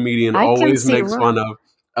one comedian always makes fun of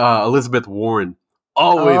Elizabeth Warren.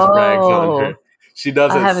 Always rags on her. She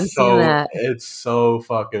does it so. It's so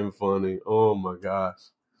fucking funny. Oh my gosh!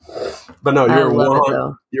 But no, you're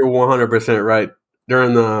 100% right.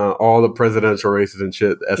 During all the presidential races and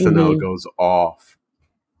shit, SNL goes off.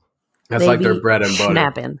 That's like their bread and butter.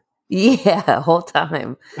 Snapping. Yeah, whole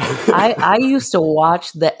time. I used to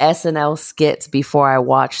watch the SNL skits before I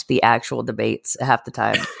watched the actual debates half the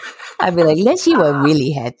time. I'd be like, let's see what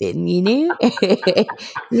really happened, you know?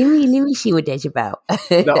 let me see what that's about.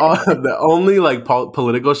 the only like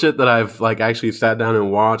political shit that I've like actually sat down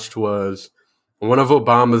and watched was one of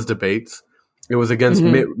Obama's debates. It was against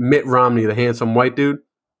Mitt Romney, the handsome white dude.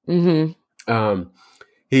 Mm-hmm.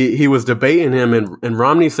 He was debating him, and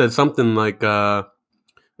Romney said something like, this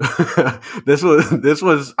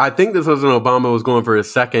was I think this was when Obama was going for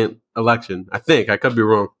his second election. I think I could be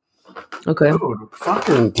wrong. Okay. Dude,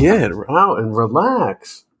 fucking get out and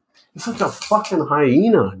relax. You're such a fucking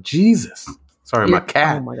hyena. Jesus. Sorry, my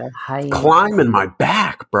cat. Oh my God, hyena. Climbing my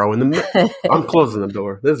back, bro. I'm closing the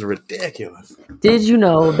door. This is ridiculous. Did you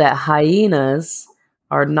know that hyenas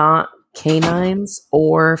are not canines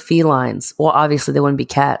or felines? Well, obviously they wouldn't be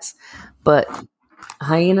cats, but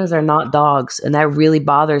hyenas are not dogs, and that really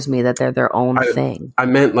bothers me that they're their own thing. I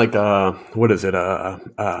meant like what is it?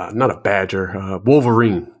 Not a badger,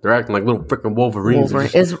 Wolverine. They're acting like little freaking Wolverines.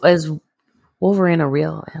 Is Wolverine a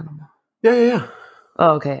real animal? Yeah.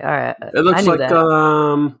 Oh, okay, all right. It looks like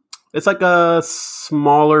it's like a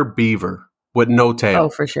smaller beaver with no tail. Oh,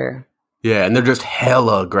 for sure. Yeah, and they're just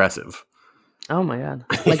hella aggressive. Oh my God,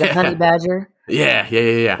 like a honey badger. Yeah.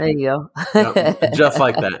 There you go. Yep, just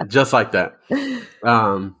like that.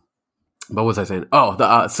 What was I saying?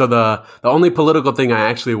 Oh, so the only political thing I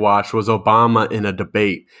actually watched was Obama in a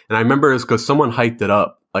debate, and I remember it's because someone hyped it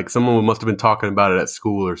up. Like someone must have been talking about it at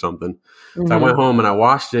school or something. Mm-hmm. So I went home and I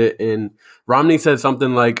watched it, and Romney said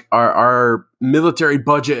something like, "Our military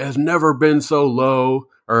budget has never been so low,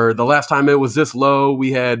 or the last time it was this low,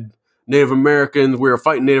 we had Native Americans. We were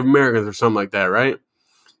fighting Native Americans, or something like that, right?"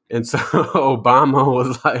 And so Obama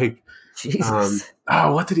was like, Jesus.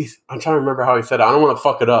 What did he? I'm trying to remember how he said it. I don't want to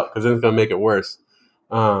fuck it up because then it's gonna make it worse.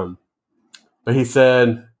 But he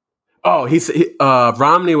said,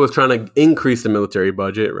 Romney was trying to increase the military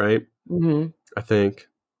budget, right? Mm-hmm. I think.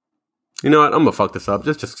 You know what? I'm gonna fuck this up.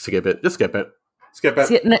 Just skip it. Just skip it.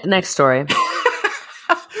 Next story.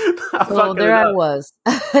 Well, there I was.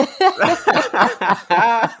 But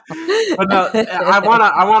no,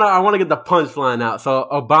 I wanna get the punchline out. So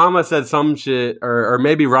Obama said some shit, or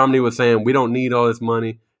maybe Romney was saying we don't need all this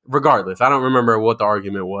money. Regardless, I don't remember what the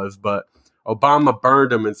argument was, but Obama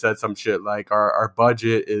burned him and said some shit like our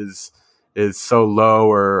budget is so low,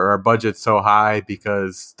 or our budget's so high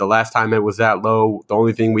because the last time it was that low, the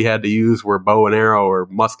only thing we had to use were bow and arrow or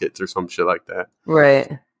muskets or some shit like that. Right.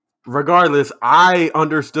 Regardless, I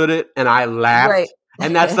understood it and I laughed. Right.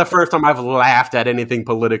 And that's the first time I've laughed at anything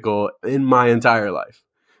political in my entire life.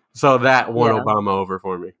 So that won Obama over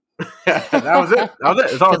for me. That was it.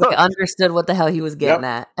 It's all I understood what the hell he was getting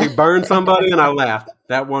at. He burned somebody and I laughed.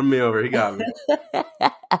 That won me over. He got me.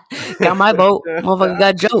 Got my vote. Motherfucker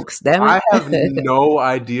got jokes. Damn it. I have no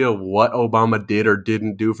idea what Obama did or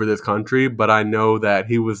didn't do for this country, but I know that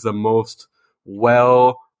he was the most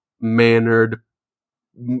well-mannered.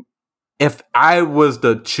 If I was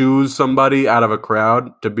to choose somebody out of a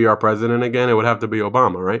crowd to be our president again, it would have to be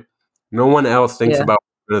Obama, right? No one else thinks about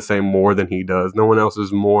the same more than he does. No one else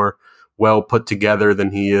is more well put together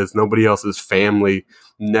than he is. Nobody else's family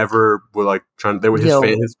never were like trying. They were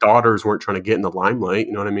his daughters weren't trying to get in the limelight.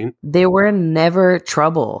 You know what I mean? They were never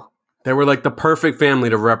trouble. They were like the perfect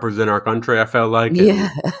family to represent our country. I felt like. Yeah.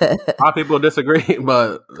 A lot of people disagree,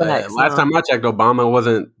 but last time I checked, Obama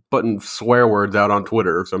wasn't putting swear words out on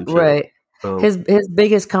Twitter or some shit. Right. So. His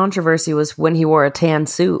biggest controversy was when he wore a tan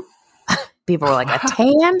suit. People were like, a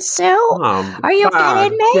tan suit? Are you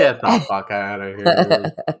kidding me? Get the fuck out of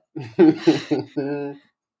here.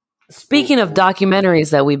 Speaking of documentaries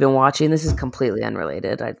that we've been watching, this is completely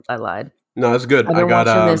unrelated. I lied. No, it's good. I've been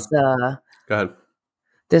watching this. Go ahead.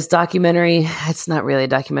 This documentary. It's not really a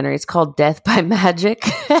documentary. It's called Death by Magic.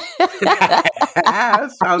 That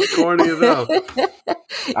sounds corny as hell.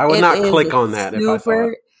 I would not click on that if I saw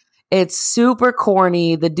it. It's super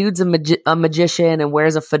corny. The dude's a magician and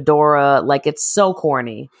wears a fedora. Like, it's so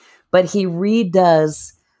corny. But he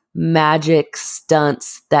redoes magic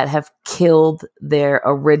stunts that have killed their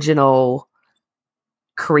original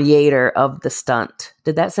creator of the stunt.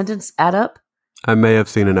 Did that sentence add up? I may have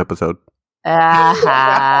seen an episode.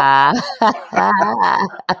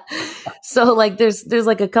 So like there's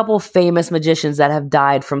like a couple famous magicians that have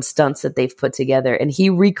died from stunts that they've put together, and he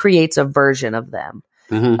recreates a version of them.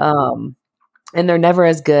 Mm-hmm. And they're never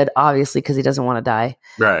as good, obviously, because he doesn't want to die.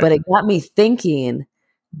 Right. But it got me thinking,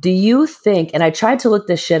 do you think, and I tried to look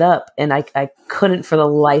this shit up, and I couldn't for the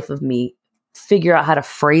life of me figure out how to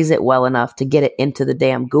phrase it well enough to get it into the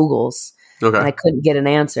damn Googles. Okay. And I couldn't get an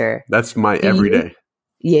answer. That's my everyday.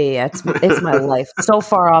 Yeah, it's my life. So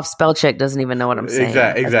far off, spell check doesn't even know what I'm saying.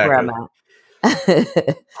 Exactly. That's where I'm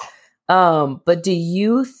at. But do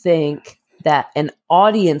you think that an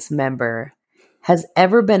audience member has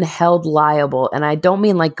ever been held liable, and I don't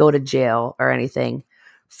mean like go to jail or anything,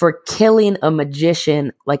 for killing a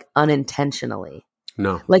magician like unintentionally?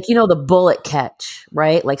 No. Like, you know, the bullet catch,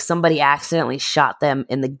 right? Like somebody accidentally shot them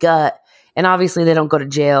in the gut, and obviously they don't go to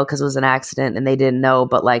jail because it was an accident and they didn't know,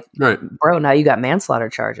 but like, right. Bro, now you got manslaughter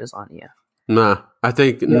charges on you. Nah, I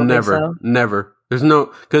think never. There's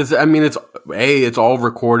no, because I mean, it's all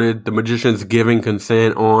recorded. The magician's giving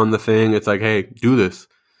consent on the thing. It's like, hey, do this.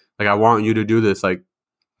 Like, I want you to do this. Like,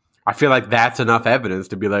 I feel like that's enough evidence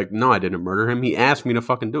to be like, no, I didn't murder him. He asked me to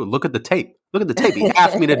fucking do it. Look at the tape. He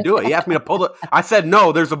asked me to do it. He asked me to pull it. I said,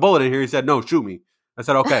 no, there's a bullet in here. He said, no, shoot me. I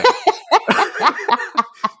said, okay.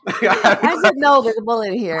 I said, no, there's a bullet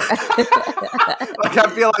in here. Like,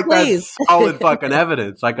 I feel like that's solid fucking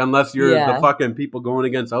evidence. Like, unless you're the fucking people going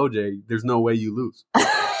against OJ, there's no way you lose.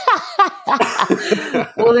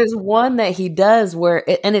 Well, there's one that he does where,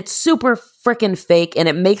 and it's super freaking fake, and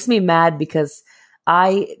it makes me mad because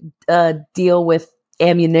I deal with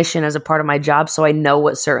ammunition as a part of my job, so I know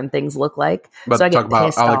what certain things look like. But so I talk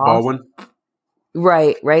about Alec Baldwin.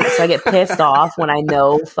 Right. So I get pissed off when I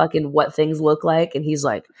know fucking what things look like, and he's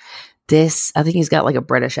like, this, I think he's got like a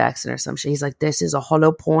British accent or some shit. He's like, this is a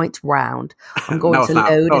hollow point round. I'm going to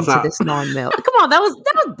load into this 9mm. Come on, that was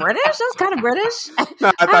British? That was kind of British.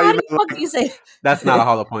 No, I thought the fuck do you say? That's not a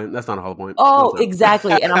hollow point. That's not a hollow point. Oh,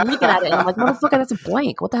 exactly. And I'm looking at it and I'm like, motherfucker, that's a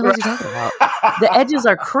blank. What the hell is he talking about? The edges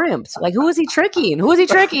are crimped. Like, who is he tricking?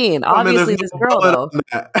 Obviously, this girl, though.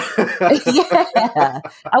 Yeah.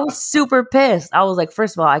 I was super pissed. I was like,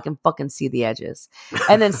 first of all, I can fucking see the edges.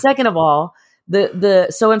 And then second of all,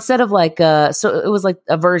 so instead of like so it was like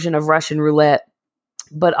a version of Russian roulette,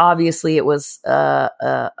 but obviously it was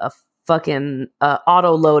a fucking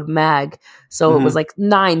auto load mag. So it was like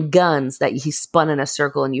 9 guns that he spun in a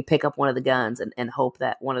circle, and you pick up one of the guns and hope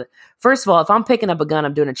that one of the. First of all, if I'm picking up a gun,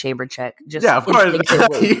 I'm doing a chamber check. Just of course.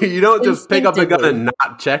 You don't just pick up the gun and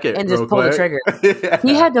not check it and just pull the trigger. Yeah.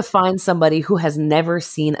 He had to find somebody who has never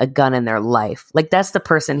seen a gun in their life. Like, that's the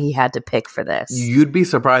person he had to pick for this. You'd be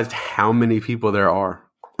surprised how many people there are.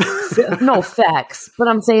 No, facts. But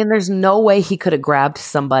I'm saying there's no way he could have grabbed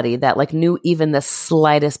somebody that like knew even the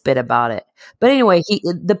slightest bit about it. But anyway,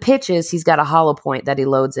 the pitch is he's got a hollow point that he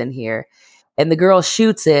loads in here, and the girl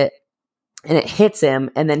shoots it and it hits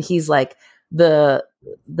him, and then he's like, the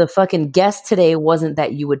fucking guess today wasn't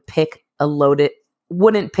that you wouldn't pick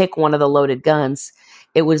one of the loaded guns.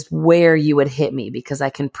 It was where you would hit me because I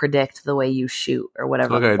can predict the way you shoot or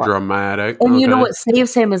whatever. Okay, dramatic. And you know what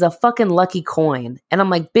saves him is a fucking lucky coin. And I'm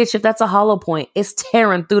like, bitch, if that's a hollow point, it's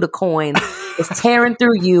tearing through the coin. It's tearing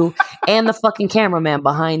through you and the fucking cameraman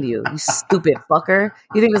behind you. You stupid fucker.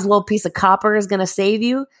 You think this little piece of copper is going to save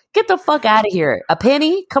you? Get the fuck out of here. A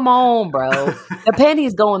penny? Come on, bro. The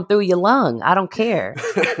penny's going through your lung. I don't care.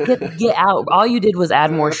 Get out. All you did was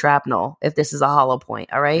add more shrapnel if this is a hollow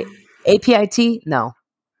point, all right? APIT? No.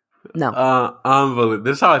 Unbelievable.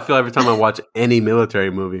 This is how I feel every time I watch any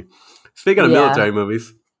military movie. Speaking of military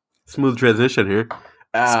movies, smooth transition here.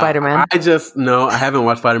 Spider-Man. I haven't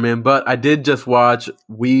watched Spider-Man, but I did just watch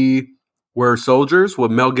We Were Soldiers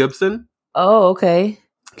with Mel Gibson. Oh, okay.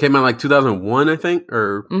 Came out like 2001, I think,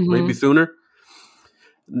 or maybe sooner.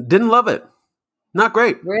 Didn't love it. Not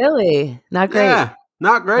great. Really? Not great. Yeah,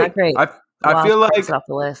 not great. Not great. I feel like it's off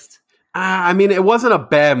the list. I mean, it wasn't a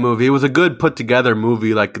bad movie. It was a good put together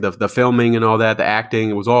movie, like the filming and all that, the acting.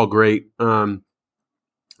 It was all great. I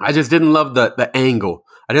just didn't love the angle.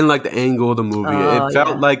 I didn't like the angle of the movie. It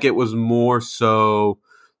felt like it was more so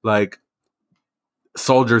like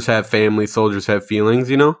soldiers have families, soldiers have feelings,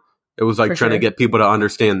 you know? It was like trying to get people to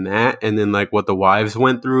understand that, and then like what the wives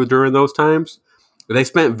went through during those times. They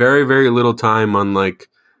spent very, very little time on like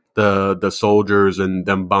the soldiers and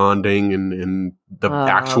them bonding and the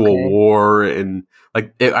actual war, and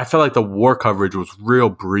like I felt like the war coverage was real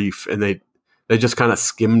brief, and they just kind of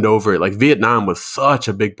skimmed over it. Like Vietnam was such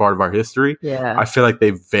a big part of our history. Yeah, I feel like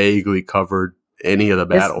they vaguely covered any of the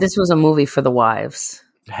battles. This was a movie for the wives.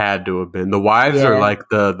 Had to have been. The wives are like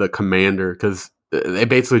the commander, because they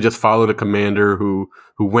basically just followed a commander who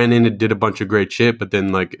went in and did a bunch of great shit, but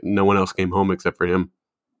then like no one else came home except for him.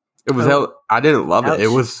 It was I didn't love it. It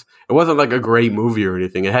wasn't like a great movie or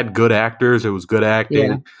anything. It had good actors. It was good acting.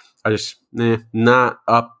 Yeah. I just not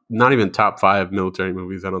even top 5 military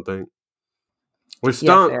movies, I don't think. Which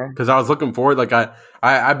stunk because I was looking forward. Like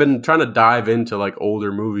I've been trying to dive into like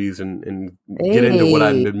older movies and get into what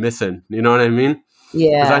I've been missing. You know what I mean?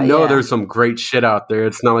 Yeah. Because I know there's some great shit out there.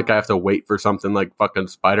 It's not like I have to wait for something like fucking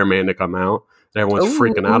Spider-Man to come out that everyone's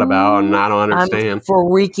freaking out about, and I don't understand. I'm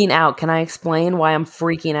freaking out. Can I explain why I'm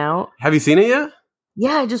freaking out? Have you seen it yet?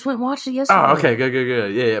 Yeah, I just went and watched it yesterday. Oh, okay,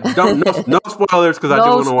 good. Yeah. No spoilers because I do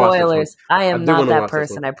want to watch this one. I am not that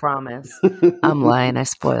person, I promise. I'm lying. I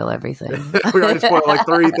spoil everything. We already spoiled like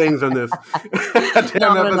 3 things in this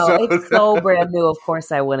No. It's so brand new. Of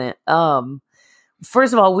course I wouldn't.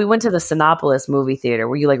 First of all, we went to the Cinépolis movie theater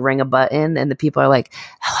where you like ring a button and the people are like,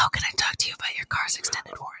 "Hello, can I talk to you about your car's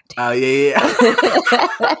extended warranty?" Oh, yeah.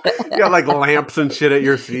 You got like lamps and shit at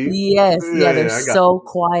your seat. Yes. Yeah, they're so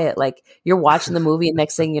quiet. Like you're watching the movie and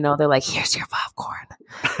next thing you know, they're like, "Here's your popcorn."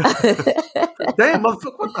 Damn,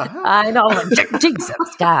 motherfucker, what the hell? I know. Like, Jesus,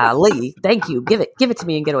 golly. Thank you. Give it to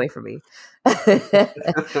me and get away from me.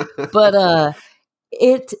 But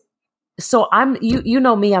so I'm you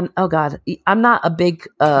know me, I'm not a big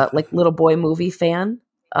like little boy movie fan.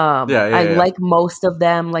 I like most of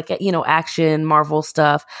them, like, you know, action, Marvel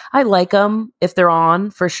stuff. I like them if they're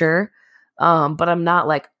on for sure. But I'm not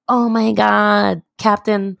like, oh my God,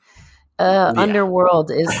 Captain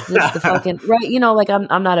Underworld is this the fucking right. You know, like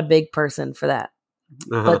I'm not a big person for that.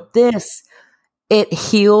 But it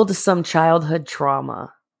healed some childhood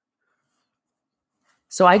trauma.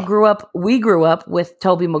 So we grew up with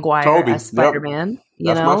Tobey Maguire as Spider-Man.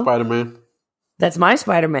 Yep. That's my Spider-Man. That's my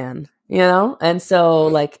Spider-Man, you know? And so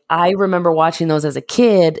like, I remember watching those as a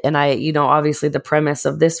kid and I, you know, obviously the premise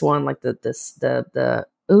of this one, like the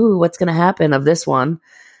what's going to happen of this one.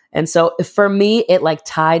 And so for me, it like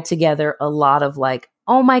tied together a lot of like,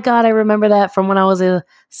 oh my God, I remember that from when I was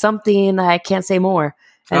something, I can't say more.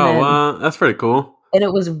 And that's pretty cool. And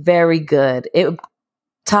it was very good.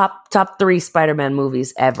 Top 3 Spider-Man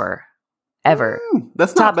movies ever.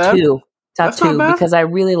 That's not bad. Top 2 because I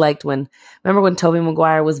really liked remember when Tobey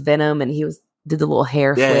Maguire was Venom and he did the little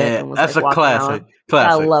hair flip and was that's like a classic.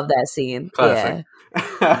 I love that scene. Classic.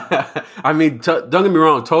 Yeah. I mean, don't get me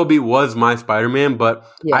wrong, Tobey was my Spider-Man, but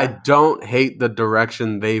I don't hate the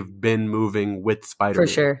direction they've been moving with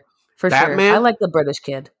Spider-Man. For Batman, sure. I like the British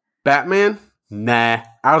kid. Batman? Nah.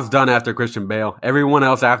 I was done after Christian Bale. Everyone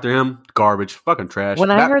else after him, garbage. Fucking trash. When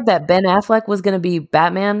I heard that Ben Affleck was going to be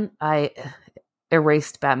Batman, I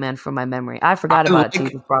erased Batman from my memory. I forgot about it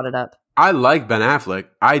until you brought it up. I like Ben Affleck.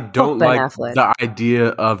 I don't like the idea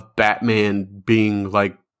of Batman being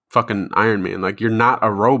like fucking Iron Man. Like, you're not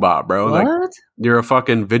a robot, bro. What? Like, you're a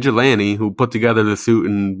fucking vigilante who put together the suit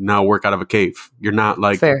and now work out of a cave. You're not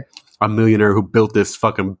like a millionaire who built this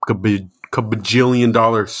fucking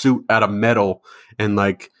bajillion-dollar suit out of metal and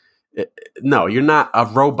like, no, you're not a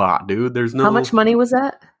robot, dude. There's no. How much money was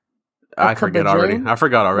that? I forgot already.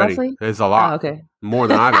 Roughly? It's a lot. Oh, okay. More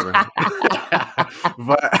than I've ever had.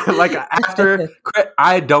 But like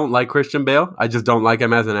I don't like Christian Bale. I just don't like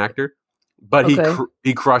him as an actor. But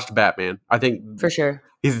he crushed Batman. I think for sure.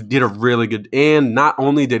 He did a really good. And not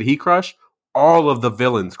only did he crush, all of the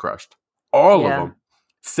villains crushed. All of them.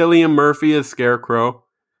 Cillian Murphy is Scarecrow.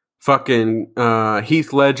 Fucking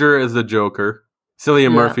Heath Ledger is the Joker.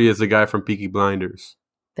 Cillian Murphy is the guy from Peaky Blinders.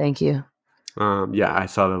 Thank you. I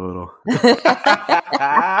saw the little.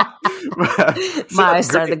 My eyes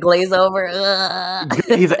started to glaze over.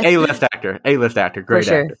 He's an A-list actor. Great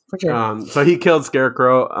actor. For sure. So he killed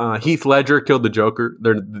Scarecrow. Heath Ledger killed the Joker.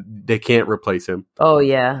 They can't replace him. Oh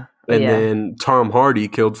yeah. And then Tom Hardy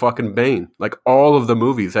killed fucking Bane. Like, all of the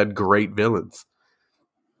movies had great villains.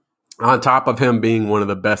 On top of him being one of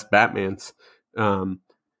the best Batmans.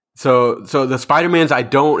 So the Spider-Mans, I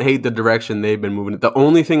don't hate the direction they've been moving. The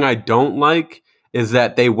only thing I don't like is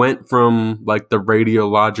that they went from like the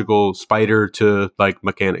radiological spider to like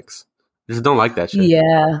mechanics. I just don't like that shit.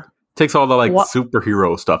 Yeah. Takes all the like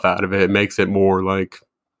superhero stuff out of it. It makes it more like,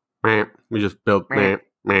 we just built, yeah.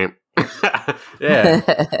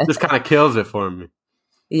 Just kind of kills it for me.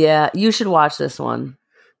 Yeah, you should watch this one.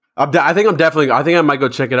 I think I might go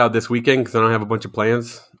check it out this weekend because I don't have a bunch of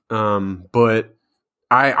plans. But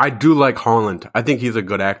I do like Holland. I think he's a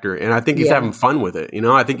good actor, and I think he's having fun with it. You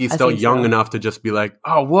know, I think he's still young enough to just be like,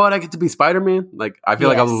 "Oh, what? I get to be Spider-Man!" Like, I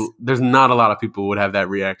feel like there's not a lot of people who would have that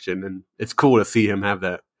reaction, and it's cool to see him have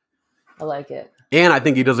that. I like it, and I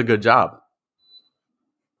think he does a good job.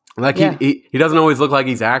 Like he doesn't always look like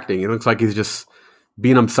he's acting. It looks like he's just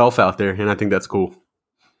being himself out there, and I think that's cool.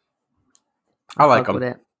 I like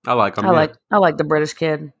him. I like him. I like the British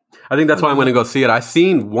kid. I think that's why I'm going to go see it. I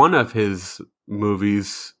seen one of his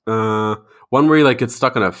movies, one where he like gets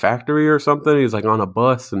stuck in a factory or something. He's like on a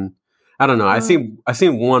bus, and I don't know. I seen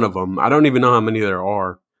one of them. I don't even know how many there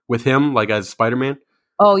are with him, like as Spider-Man.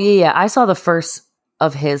 Oh yeah. I saw the first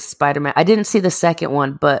of his Spider-Man. I didn't see the second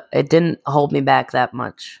one, but it didn't hold me back that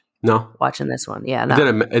much. No, watching this one, yeah, no.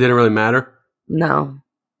 It didn't really matter. No.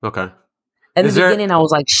 Okay. At the beginning, I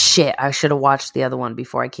was like, shit, I should have watched the other one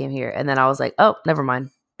before I came here. And then I was like, oh, never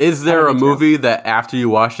mind. Is there a movie that after you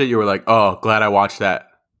watched it, you were like, oh, glad I watched that?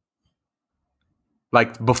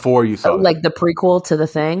 Like before you saw it? Like the prequel to The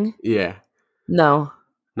Thing? Yeah. No.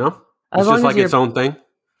 No? It's just like its own thing?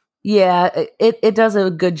 Yeah, it does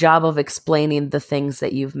a good job of explaining the things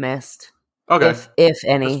that you've missed. Okay. If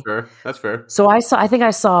any. That's fair. So I think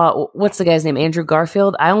I saw, what's the guy's name? Andrew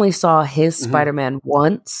Garfield. I only saw his Spider-Man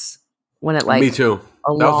once when it like... Me too.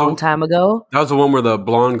 A long time ago. That was the one where the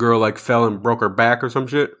blonde girl like fell and broke her back or some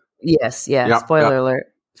shit? Yes, yeah. Yep, Spoiler alert.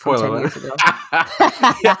 Spoiler alert. Years ago.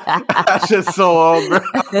 That's just so old, bro.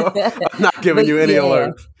 I'm not giving you any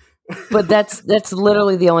alerts. But that's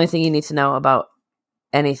literally the only thing you need to know about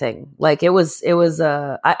anything. Like it was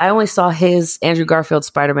I only saw his Andrew Garfield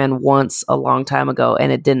Spider-Man once a long time ago,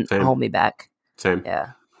 and it didn't hold me back. Same.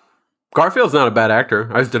 Yeah. Garfield's not a bad actor.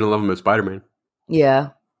 I just didn't love him as Spider-Man. Yeah.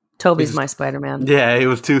 Toby's my Spider-Man. Yeah, he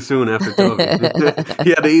was too soon after Toby. He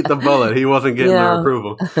had to eat the bullet. He wasn't getting our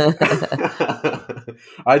approval.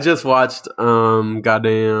 I just watched, on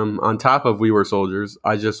top of We Were Soldiers,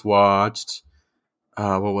 I just watched,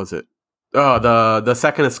 what was it? Oh, the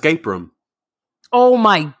second Escape Room. Oh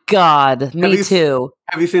my God. Me too.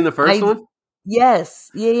 Have you seen the first one?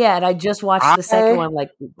 Yes. Yeah. And I just watched the second one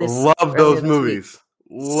like this. Love those movies.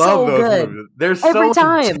 Love those movies. They're every so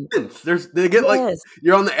time. Intense. They get like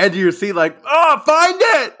you're on the edge of your seat, like, oh, find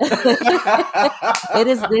it. It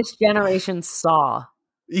is this generation's Saw.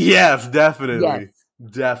 Yes, definitely. Yes.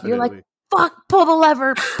 Definitely. You're like, fuck, pull the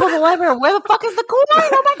lever. Where the fuck is the coin?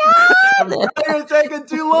 Oh my God. You're taking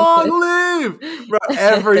too long. Leave. Bro,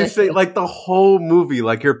 like the whole movie,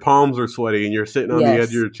 like your palms are sweaty and you're sitting on the edge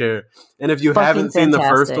of your chair. And if you haven't seen the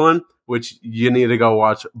first one, which you need to go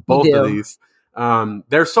watch both of these.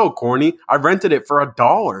 They're so corny. I rented it for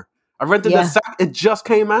 $1. I rented it just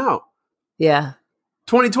came out. Yeah.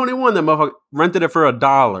 2021, that motherfucker rented it for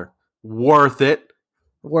 $1. Worth it.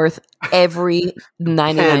 Worth every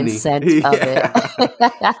 99 cents of it.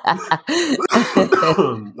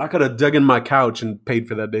 I could have dug in my couch and paid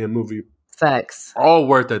for that damn movie. Facts. All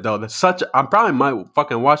worth it though. I probably might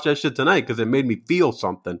fucking watch that shit tonight because it made me feel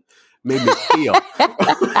something. Made me feel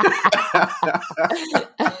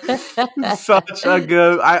such a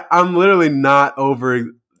good. I'm literally not over.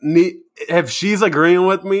 If she's agreeing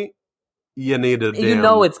with me, you need to.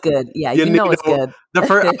 It's good. Yeah, you know it's good. The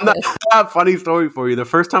first funny story for you. The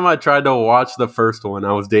first time I tried to watch the first one,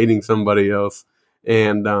 I was dating somebody else,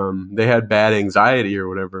 and they had bad anxiety or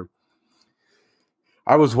whatever.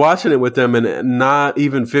 I was watching it with them, and not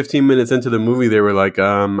even 15 minutes into the movie, they were like,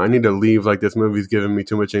 I need to leave. Like, this movie's giving me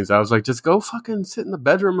too much anxiety. I was like, just go fucking sit in the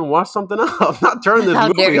bedroom and watch something else. I'm not turning this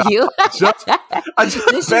movie off. You? I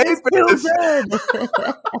just paid for this.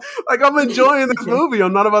 Like, I'm enjoying this movie.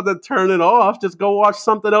 I'm not about to turn it off. Just go watch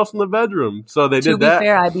something else in the bedroom. So they did that. To be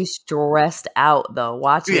fair, I'd be stressed out, though,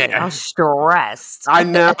 watching it. I'm stressed.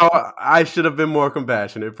 I should have been more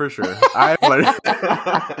compassionate, for sure. I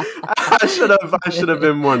should have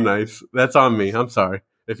been more nice. That's on me. I'm sorry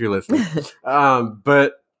if you're listening.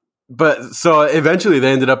 But so eventually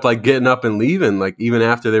they ended up like getting up and leaving. Like even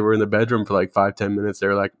after they were in the bedroom for like 5-10 minutes, they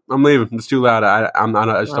were like, "I'm leaving. It's too loud. I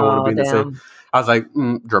just don't want to be in the same." I was like,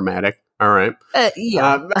 dramatic. All right. Turn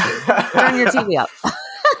your TV up.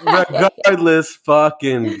 Regardless,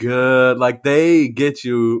 fucking good. Like they get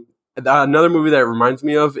you. Another movie that reminds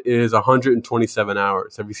me of is 127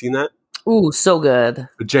 Hours. Have you seen that? Ooh, so good.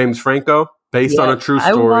 With James Franco. Based on a true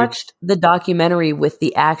story. I watched the documentary with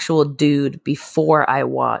the actual dude before I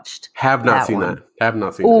watched. Have not seen that.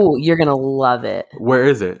 Ooh, you're gonna love it. Where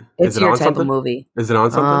is it? It's is it your on type something? Of movie. Is it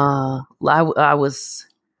on something? I was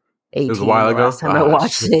 18. It was a while ago. Last time I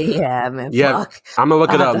watched it. Yeah, man. Yeah, fuck. I'm gonna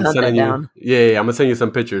look it up. I'm sending you. Yeah, I'm gonna send you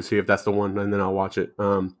some pictures. See if that's the one, and then I'll watch it.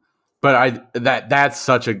 But that's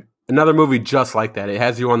such another movie just like that. It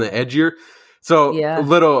has you on the edge here. So a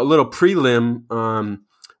little prelim.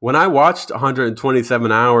 When I watched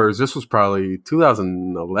 127 Hours, this was probably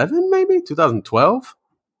 2011, maybe 2012.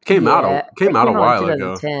 Came out a while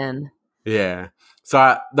ago. 2010. Yeah.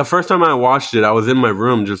 So the first time I watched it, I was in my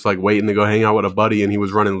room just like waiting to go hang out with a buddy, and he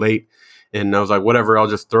was running late. And I was like, whatever, I'll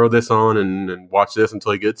just throw this on and watch this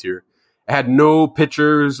until he gets here. It had no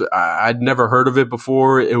pictures. I'd never heard of it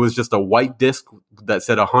before. It was just a white disc that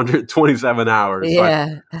said 127 hours.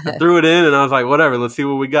 Yeah. So I threw it in and I was like, whatever, let's see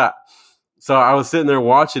what we got. So I was sitting there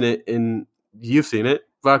watching it, and you've seen it.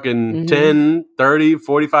 Fucking 10, 30,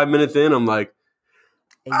 45 minutes in, I'm like,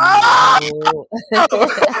 I'm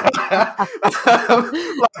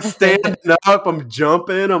like standing up, I'm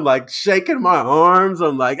jumping, I'm like shaking my arms,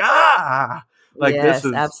 I'm like, like yes, this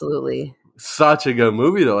is absolutely such a good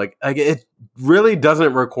movie though. Like it really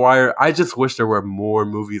doesn't require. I just wish there were more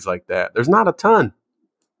movies like that. There's not a ton.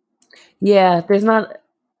 Yeah, there's not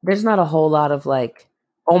a whole lot of like,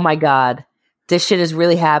 oh my god, this shit is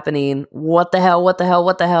really happening. What the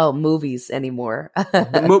hell movies anymore.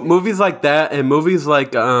 Movies like that, and movies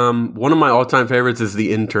like one of my all-time favorites is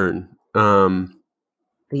The Intern. The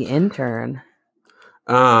Intern.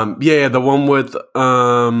 Yeah, the one with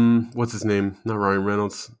what's his name? Not Ryan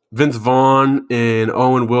Reynolds. Vince Vaughn and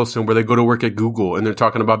Owen Wilson, where they go to work at Google and they're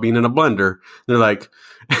talking about being in a blender. They're like,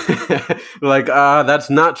 that's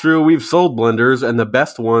not true. We've sold blenders, and the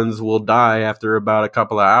best ones will die after about a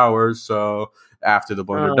couple of hours. So after the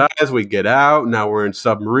blender dies, we get out. Now we're in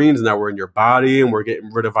submarines. Now we're in your body, and we're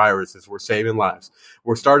getting rid of viruses. We're saving lives.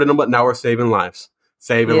 We're starting them, but now we're saving lives.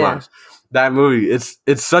 Lives. That movie, it's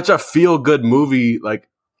such a feel good movie. Like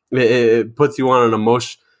it puts you on an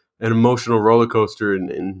emotional roller coaster,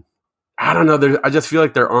 and I don't know. I just feel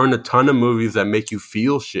like there aren't a ton of movies that make you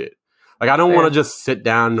feel shit. Like I don't want to just sit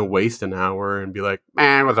down and waste an hour and be like,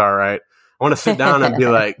 man, it was all right. I want to sit down and be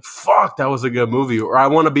like, fuck, that was a good movie. Or I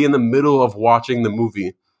want to be in the middle of watching the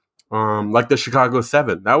movie. Like the Chicago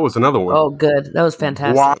 7. That was another one. Oh, good. That was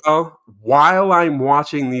fantastic. While I'm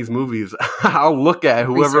watching these movies, I'll look at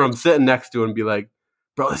whoever I'm sitting next to and be like,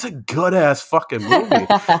 bro, this is a good-ass fucking movie.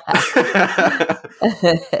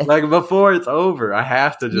 Like, before it's over, I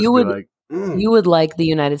have to just be like... You would like The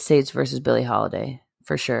United States versus Billie Holiday,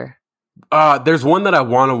 for sure. There's one that I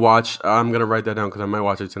want to watch. I'm going to write that down because I might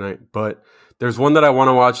watch it tonight. But there's one that I want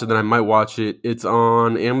to watch, and then I might watch it. It's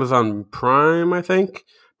on Amazon Prime, I think.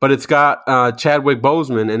 But it's got Chadwick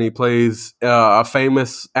Boseman, and he plays a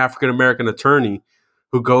famous African-American attorney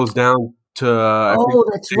who goes down to...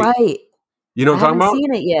 that's right. You know what I'm talking about? I haven't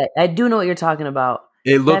seen it yet. I do know what you're talking about.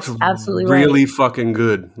 It looks absolutely really fucking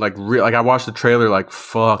good. Like I watched the trailer, like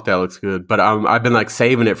fuck, that looks good. But I've been like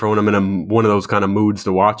saving it for when I'm in one of those kind of moods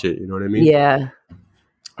to watch it. You know what I mean? Yeah.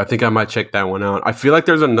 I think I might check that one out. I feel like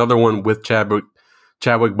there's another one with Chadwick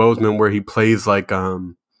Boseman where he plays like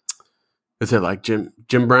is it like Jim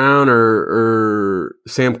Brown or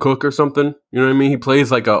Sam Cooke or something? You know what I mean? He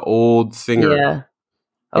plays like an old singer. Yeah.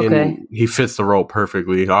 Okay. And he fits the role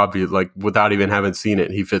perfectly. Obvious, like without even having seen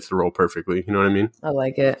it, he fits the role perfectly. You know what I mean? I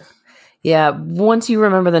like it. Yeah. Once you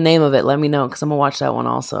remember the name of it, let me know because I'm gonna watch that one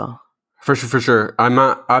also. For sure. I'm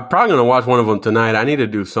probably gonna watch one of them tonight. I need to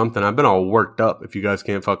do something. I've been all worked up. If you guys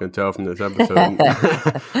can't fucking tell from this episode,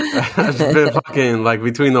 I've just been fucking like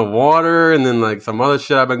between the water and then like some other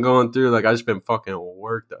shit I've been going through. Like I just been fucking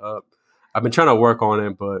worked up. I've been trying to work on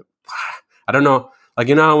it, but I don't know. Like,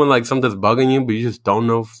 you know how when like something's bugging you, but you just don't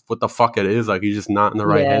know what the fuck it is? Like, you're just not in the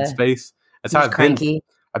right headspace. That's how I've been.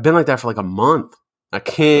 I've been like that for like a month. I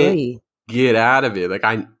can't get out of it. Like,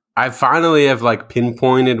 I finally have like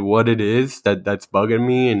pinpointed what it is that's bugging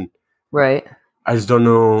me. And I just don't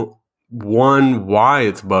know, one, why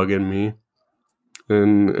it's bugging me.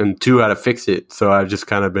 And two, how to fix it. So I've just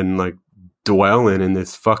kind of been like dwelling in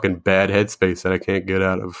this fucking bad headspace that I can't get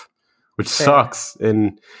out of, which sucks.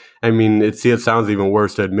 And I mean, it sounds even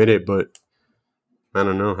worse to admit it, but I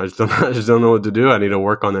don't know. I just don't know what to do. I need to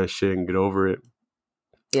work on that shit and get over it.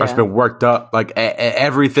 Yeah. I've just been worked up. Like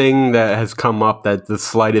everything that has come up, that the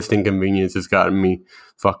slightest inconvenience has gotten me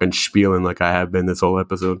fucking spieling like I have been this whole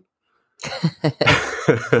episode.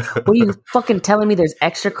 What are you fucking telling me? There's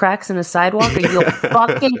extra cracks in the sidewalk? Are you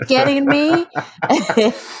fucking kidding me?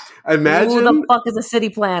 Imagine who the fuck is a city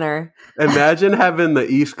planner? Imagine having the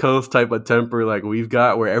East Coast type of temper like we've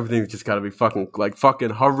got, where everything's just got to be fucking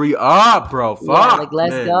hurry up, bro. Fuck, like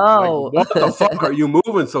let's go. Like, what the fuck are you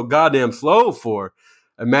moving so goddamn slow for?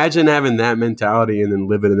 Imagine having that mentality and then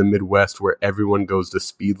living in the Midwest where everyone goes the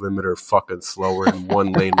speed limit or fucking slower in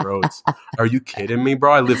one lane roads. Are you kidding me,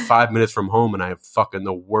 bro? I live 5 minutes from home and I have fucking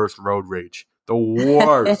the worst road rage. The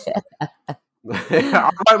worst.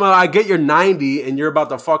 I get you're 90 and you're about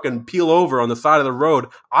to fucking peel over on the side of the road.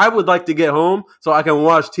 I would like to get home so I can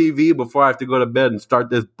watch TV before I have to go to bed and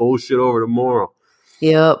start this bullshit over tomorrow.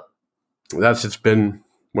 Yep. That's just been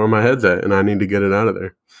where my head's at, and I need to get it out of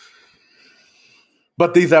there.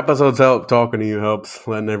 But these episodes help. Talking to you helps.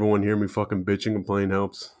 Letting everyone hear me fucking bitch and complain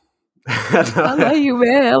helps. I love you,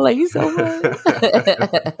 man. I love you so much.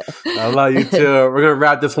 I love you too. We're gonna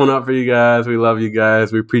wrap this one up for you guys. We love you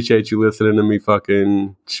guys. We appreciate you listening to me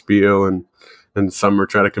fucking spiel and Summer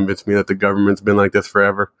try to convince me that the government's been like this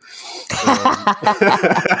forever.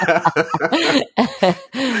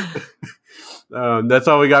 That's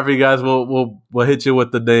all we got for you guys. We'll hit you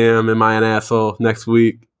with the damn "Am I an Asshole" next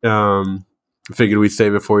week. Figured we'd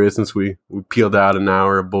save it for you since we peeled out an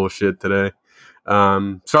hour of bullshit today.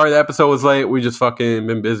 Sorry the episode was late. We just fucking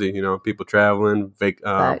been busy, people traveling,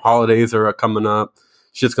 holidays are coming up.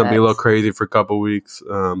 Shit's gonna be a little crazy for a couple weeks.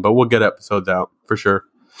 But we'll get episodes out for sure.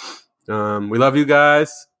 We love you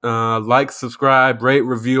guys. Like, subscribe, rate,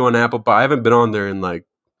 review on Apple. I haven't been on there in like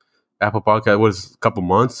Apple Podcast. What is it, a couple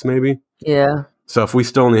months maybe? Yeah. So if we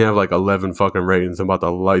still only have like 11 fucking ratings, I'm about to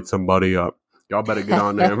light somebody up. Y'all better get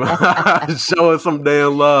on there. Show us some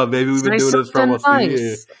damn love. Maybe we've been doing this for almost a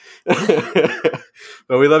year.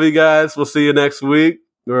 But we love you guys. We'll see you next week.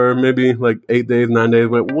 Or maybe like 8 days, 9 days.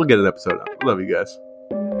 We'll get an episode out. Love you guys.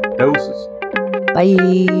 Doses.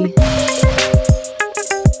 Bye.